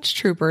such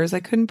troopers. I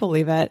couldn't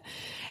believe it.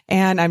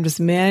 And I'm just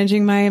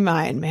managing my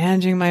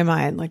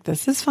mind. Like,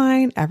 this is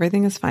fine.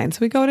 Everything is fine. So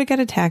we go to get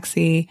a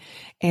taxi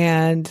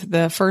and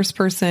the first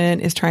person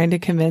is trying to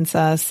convince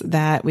us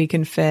that we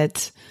can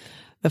fit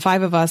the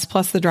 5 of us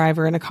plus the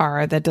driver in a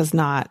car that does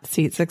not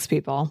seat 6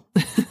 people.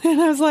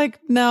 And I was like,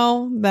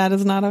 no, that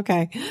is not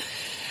okay.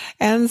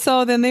 And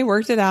so then they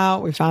worked it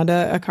out. We found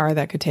a car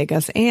that could take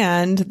us,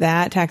 and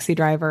that taxi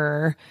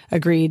driver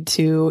agreed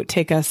to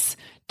take us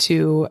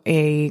to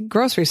a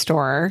grocery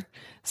store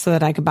so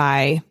that I could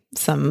buy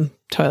some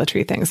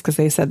toiletry things because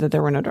they said that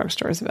there were no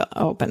drugstores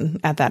open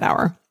at that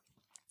hour.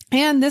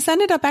 And this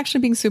ended up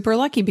actually being super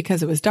lucky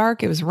because it was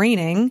dark, it was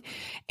raining,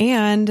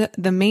 and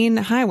the main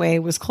highway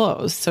was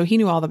closed. So he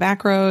knew all the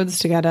back roads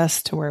to get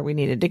us to where we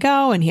needed to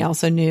go. And he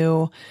also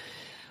knew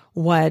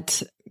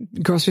what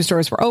grocery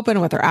stores were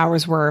open, what their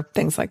hours were,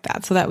 things like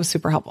that. So that was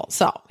super helpful.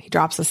 So he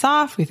drops us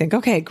off. We think,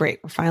 okay, great.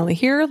 We're finally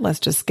here. Let's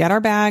just get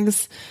our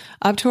bags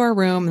up to our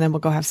room and then we'll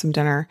go have some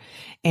dinner.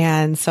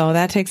 And so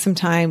that takes some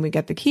time. We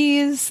get the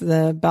keys.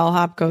 The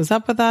bellhop goes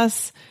up with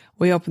us.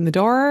 We open the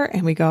door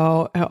and we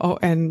go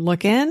and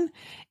look in,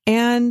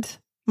 and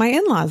my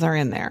in-laws are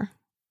in there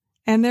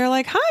and they're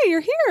like, "Hi,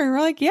 you're here." And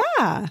we're like,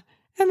 "Yeah."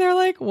 And they're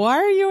like, "Why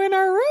are you in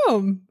our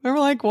room?" And we're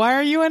like, "Why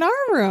are you in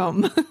our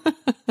room?"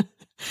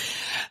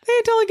 They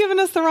had totally given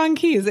us the wrong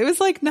keys. It was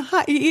like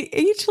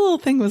each little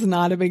thing was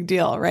not a big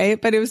deal, right?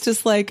 But it was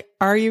just like,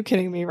 are you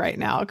kidding me right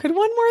now? Could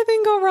one more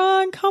thing go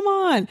wrong? Come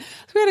on.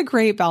 So we had a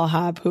great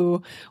bellhop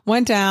who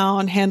went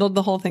down, handled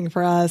the whole thing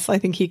for us. I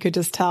think he could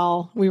just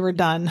tell we were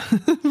done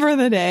for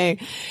the day.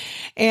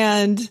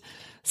 And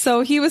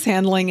so he was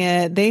handling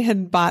it. They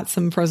had bought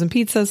some frozen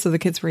pizzas, so the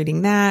kids were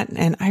eating that.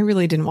 And I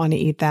really didn't want to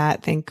eat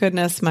that. Thank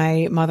goodness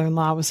my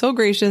mother-in-law was so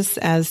gracious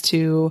as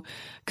to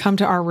come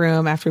to our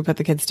room after we put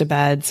the kids to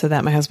bed so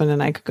that my husband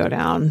and I could go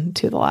down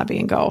to the lobby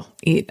and go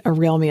eat a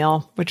real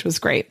meal, which was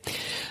great.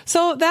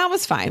 So that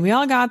was fine. We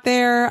all got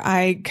there.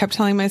 I kept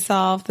telling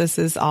myself, this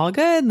is all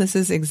good. This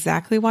is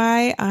exactly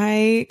why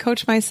I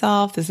coach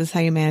myself. This is how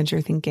you manage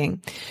your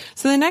thinking.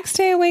 So the next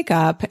day I wake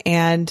up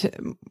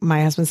and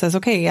my husband says,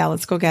 okay, yeah,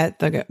 let's go get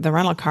the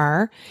rental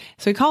car.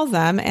 So he calls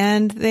them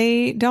and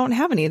they don't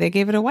have any. They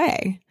gave it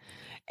away.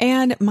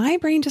 And my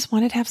brain just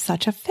wanted to have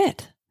such a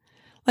fit.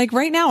 Like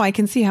right now, I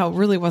can see how it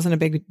really wasn't a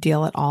big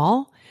deal at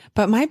all.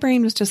 But my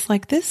brain was just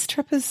like, this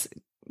trip is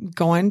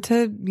going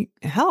to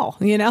hell,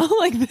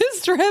 like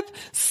this trip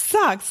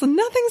sucks.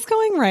 Nothing's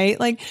going right.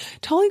 Like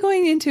totally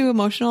going into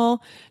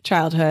emotional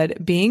childhood,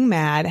 being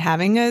mad,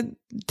 having a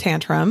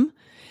tantrum.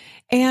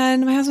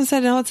 And my husband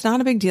said, no, it's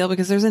not a big deal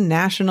because there's a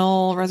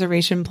national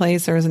reservation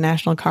place. There's a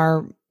national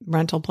car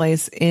rental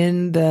place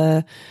in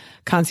the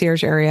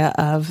concierge area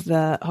of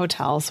the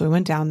hotel. So we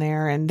went down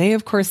there and they,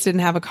 of course,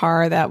 didn't have a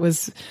car that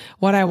was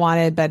what I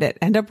wanted, but it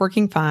ended up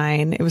working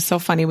fine. It was so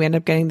funny. We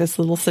ended up getting this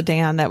little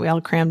sedan that we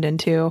all crammed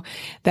into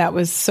that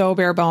was so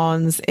bare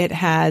bones. It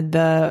had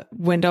the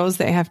windows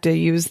that you have to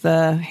use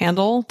the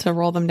handle to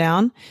roll them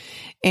down.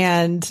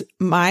 And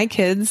my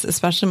kids,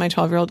 especially my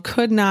 12-year-old,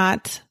 could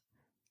not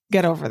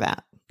get over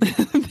that.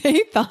 They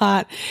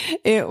thought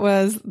it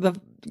was the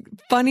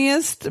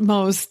funniest,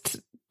 most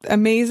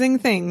amazing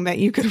thing that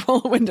you could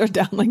roll a window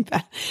down like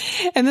that.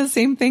 And the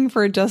same thing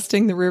for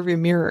adjusting the rearview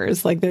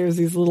mirrors. Like there's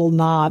these little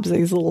knobs,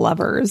 these little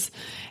levers.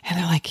 And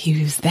they're like, you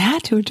use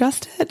that to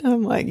adjust it?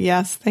 I'm like,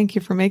 yes, thank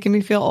you for making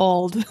me feel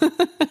old.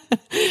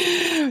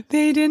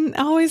 They didn't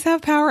always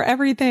have power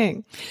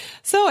everything.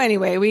 So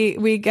anyway,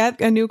 we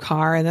get a new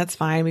car and that's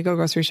fine. We go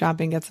grocery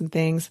shopping, get some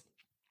things.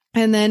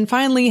 And then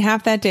finally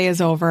half that day is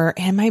over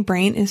and my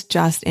brain is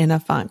just in a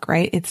funk,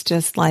 right? It's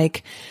just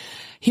like,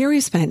 here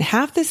we spent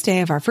half this day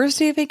of our first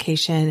day of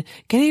vacation,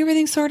 getting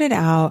everything sorted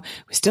out.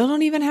 We still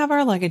don't even have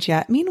our luggage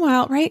yet.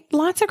 Meanwhile, right?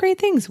 Lots of great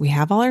things. We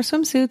have all our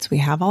swimsuits. We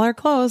have all our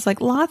clothes. Like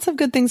lots of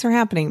good things are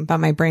happening, but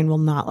my brain will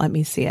not let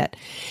me see it.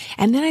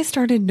 And then I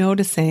started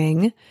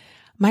noticing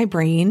my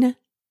brain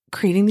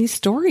creating these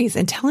stories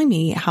and telling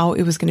me how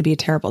it was going to be a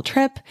terrible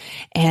trip.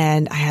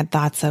 And I had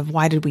thoughts of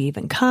why did we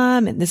even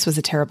come? And this was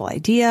a terrible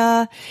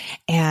idea.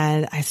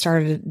 And I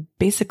started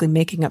basically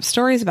making up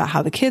stories about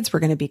how the kids were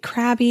going to be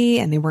crabby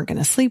and they weren't going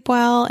to sleep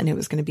well. And it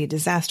was going to be a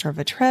disaster of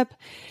a trip.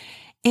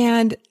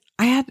 And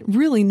I had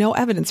really no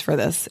evidence for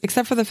this,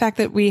 except for the fact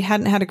that we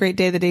hadn't had a great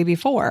day the day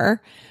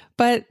before.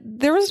 But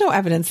there was no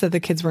evidence that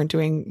the kids weren't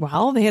doing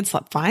well. They had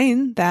slept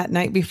fine that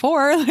night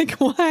before. Like,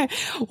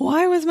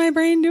 why was my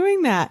brain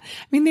doing that?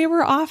 I mean, they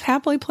were off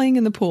happily playing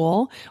in the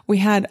pool. We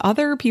had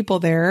other people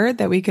there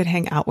that we could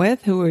hang out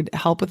with who would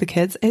help with the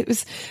kids. It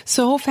was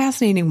so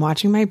fascinating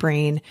watching my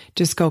brain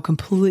just go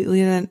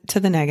completely to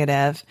the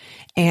negative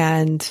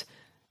and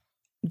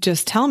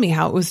just tell me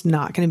how it was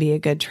not going to be a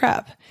good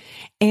trip.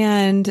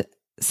 And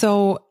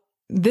so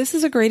this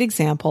is a great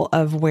example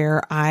of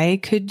where I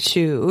could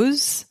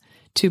choose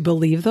to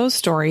believe those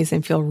stories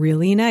and feel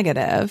really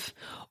negative,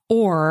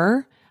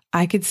 or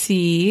I could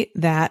see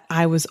that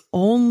I was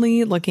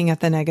only looking at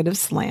the negative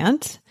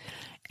slant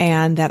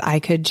and that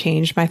I could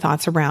change my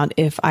thoughts around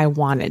if I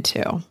wanted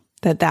to,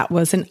 that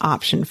was an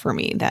option for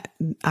me, that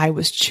I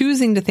was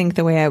choosing to think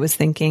the way I was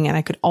thinking, and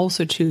I could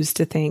also choose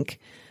to think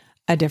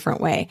a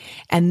different way.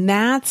 And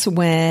that's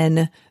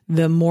when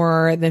the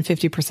more than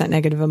 50%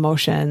 negative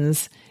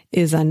emotions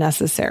is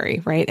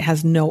unnecessary, right? It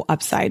has no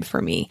upside for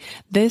me.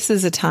 This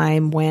is a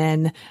time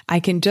when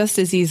I can just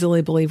as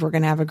easily believe we're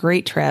going to have a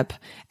great trip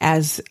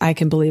as I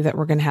can believe that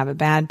we're going to have a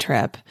bad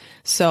trip.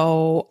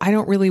 So I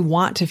don't really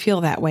want to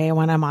feel that way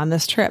when I'm on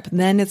this trip.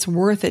 Then it's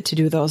worth it to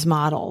do those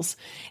models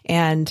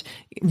and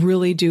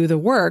really do the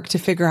work to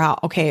figure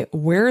out, okay,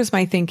 where is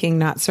my thinking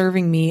not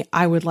serving me?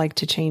 I would like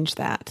to change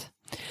that.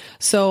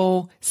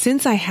 So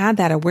since I had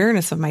that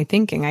awareness of my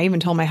thinking, I even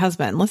told my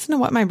husband, listen to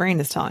what my brain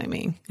is telling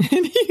me.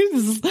 And he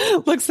just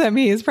looks at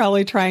me. He's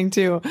probably trying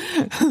to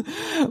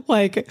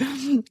like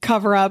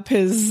cover up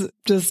his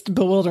just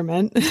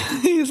bewilderment.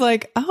 He's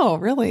like, oh,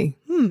 really?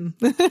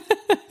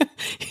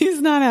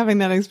 He's not having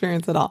that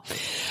experience at all.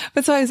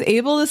 But so I was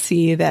able to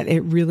see that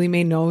it really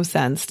made no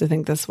sense to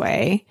think this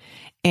way,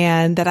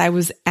 and that I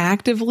was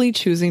actively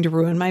choosing to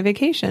ruin my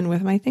vacation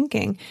with my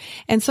thinking.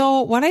 And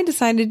so what I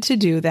decided to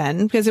do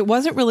then, because it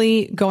wasn't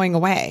really going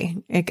away,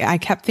 I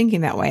kept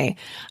thinking that way,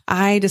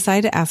 I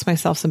decided to ask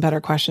myself some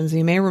better questions.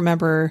 You may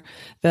remember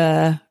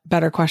the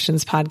Better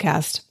Questions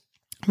podcast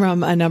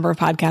from a number of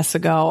podcasts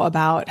ago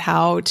about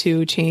how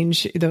to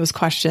change those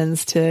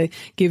questions to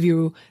give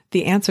you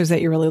the answers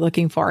that you're really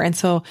looking for. And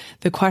so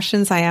the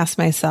questions I asked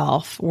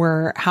myself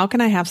were, how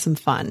can I have some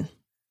fun?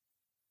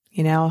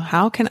 You know,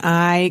 how can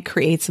I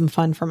create some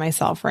fun for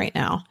myself right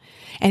now?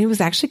 And it was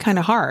actually kind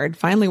of hard.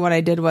 Finally, what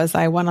I did was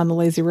I went on the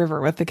lazy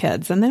river with the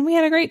kids, and then we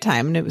had a great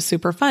time, and it was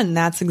super fun.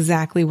 That's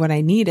exactly what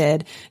I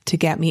needed to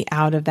get me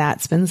out of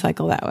that spin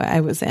cycle that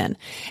I was in.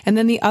 And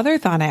then the other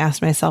thought I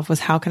asked myself was,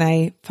 how can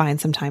I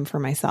find some time for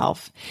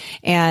myself?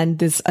 And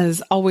this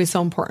is always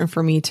so important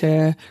for me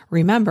to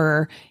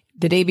remember.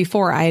 The day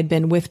before, I had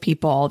been with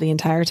people the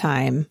entire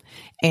time,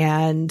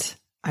 and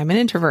I'm an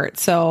introvert,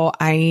 so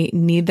I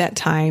need that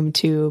time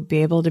to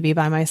be able to be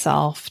by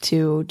myself,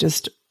 to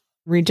just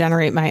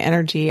regenerate my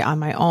energy on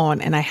my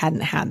own. And I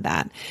hadn't had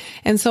that.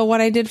 And so what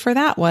I did for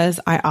that was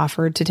I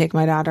offered to take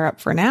my daughter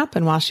up for a nap.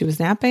 And while she was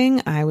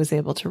napping, I was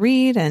able to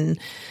read and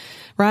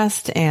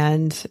rest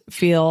and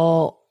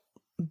feel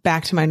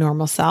back to my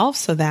normal self,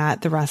 so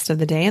that the rest of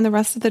the day and the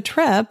rest of the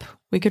trip,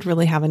 we could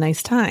really have a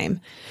nice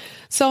time.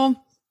 So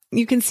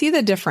you can see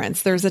the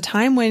difference. There's a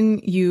time when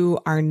you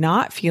are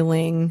not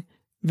feeling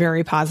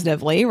very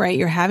positively, right?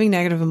 You're having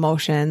negative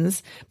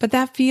emotions, but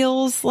that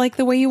feels like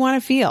the way you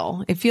want to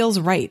feel. It feels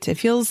right. It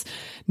feels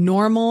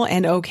normal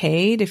and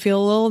okay to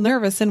feel a little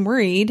nervous and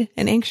worried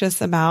and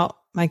anxious about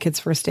my kid's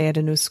first day at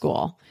a new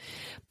school.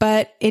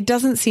 But it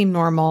doesn't seem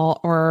normal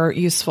or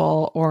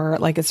useful or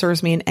like it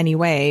serves me in any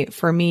way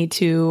for me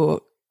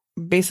to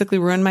basically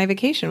ruin my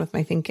vacation with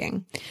my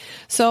thinking.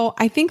 So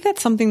I think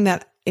that's something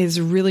that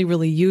is really,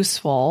 really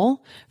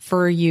useful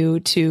for you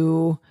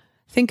to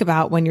think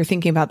about when you're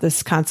thinking about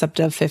this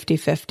concept of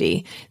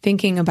 50-50,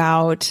 thinking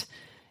about,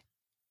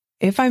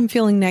 if I'm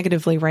feeling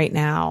negatively right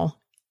now,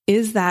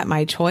 is that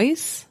my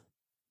choice?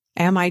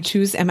 Am I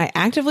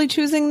actively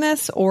choosing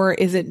this, or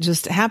is it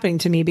just happening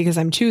to me because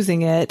I'm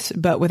choosing it,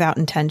 but without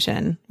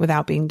intention,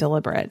 without being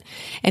deliberate?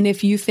 And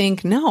if you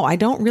think, no, I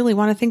don't really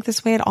want to think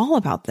this way at all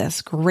about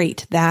this,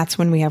 great. That's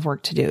when we have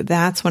work to do.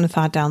 That's when a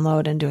thought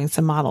download and doing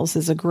some models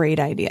is a great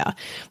idea,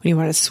 when you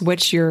want to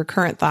switch your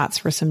current thoughts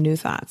for some new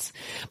thoughts.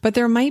 But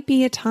there might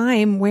be a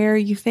time where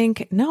you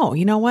think, no,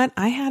 you know what?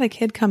 I had a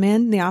kid come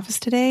in the office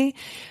today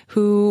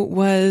who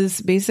was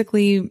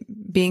basically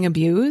being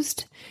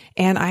abused,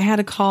 and I had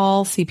to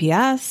call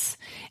CPS,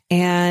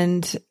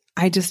 and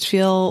I just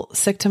feel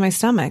sick to my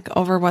stomach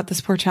over what this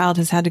poor child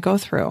has had to go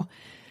through.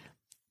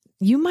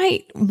 You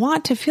might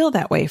want to feel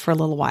that way for a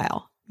little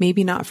while,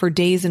 maybe not for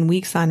days and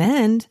weeks on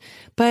end,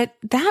 but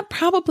that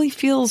probably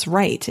feels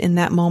right in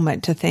that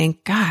moment to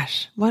think,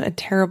 gosh, what a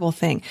terrible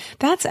thing.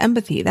 That's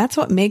empathy. That's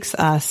what makes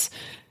us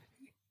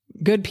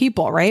good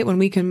people, right? When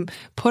we can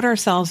put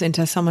ourselves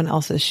into someone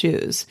else's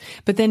shoes,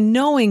 but then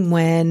knowing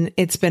when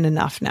it's been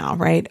enough now,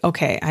 right?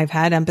 Okay, I've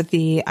had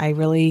empathy. I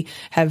really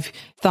have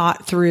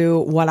thought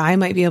through what I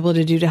might be able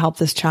to do to help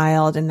this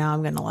child, and now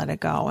I'm going to let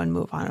it go and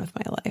move on with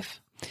my life.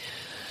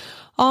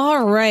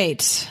 All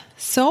right.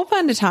 So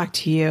fun to talk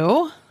to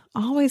you.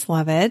 Always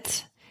love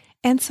it.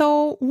 And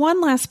so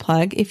one last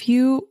plug, if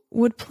you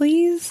would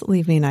please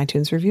leave me an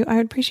iTunes review, I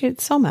would appreciate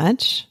it so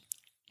much.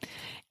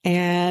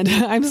 And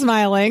I'm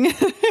smiling.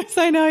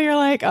 So I know you're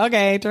like,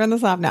 okay, turn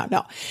this off now.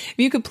 No, if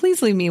you could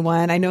please leave me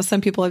one. I know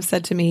some people have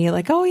said to me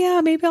like, oh yeah,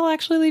 maybe I'll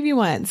actually leave you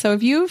one. So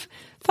if you've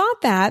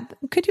thought that,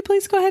 could you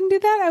please go ahead and do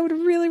that? I would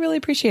really, really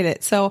appreciate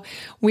it. So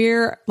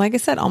we're, like I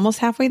said, almost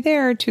halfway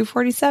there,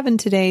 247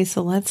 today.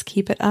 So let's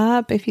keep it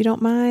up. If you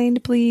don't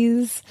mind,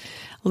 please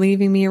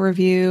leaving me a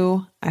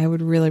review. I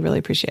would really, really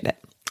appreciate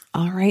it.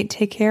 All right.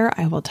 Take care.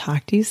 I will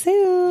talk to you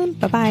soon.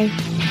 Bye-bye.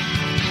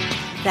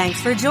 Thanks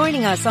for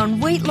joining us on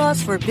Weight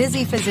Loss for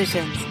Busy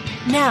Physicians.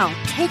 Now,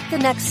 take the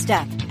next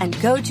step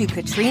and go to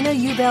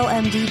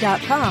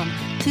KatrinaUbellMD.com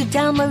to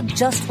download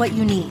just what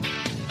you need.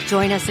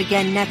 Join us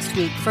again next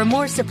week for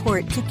more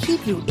support to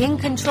keep you in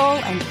control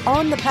and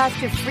on the path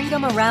to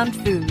freedom around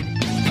food.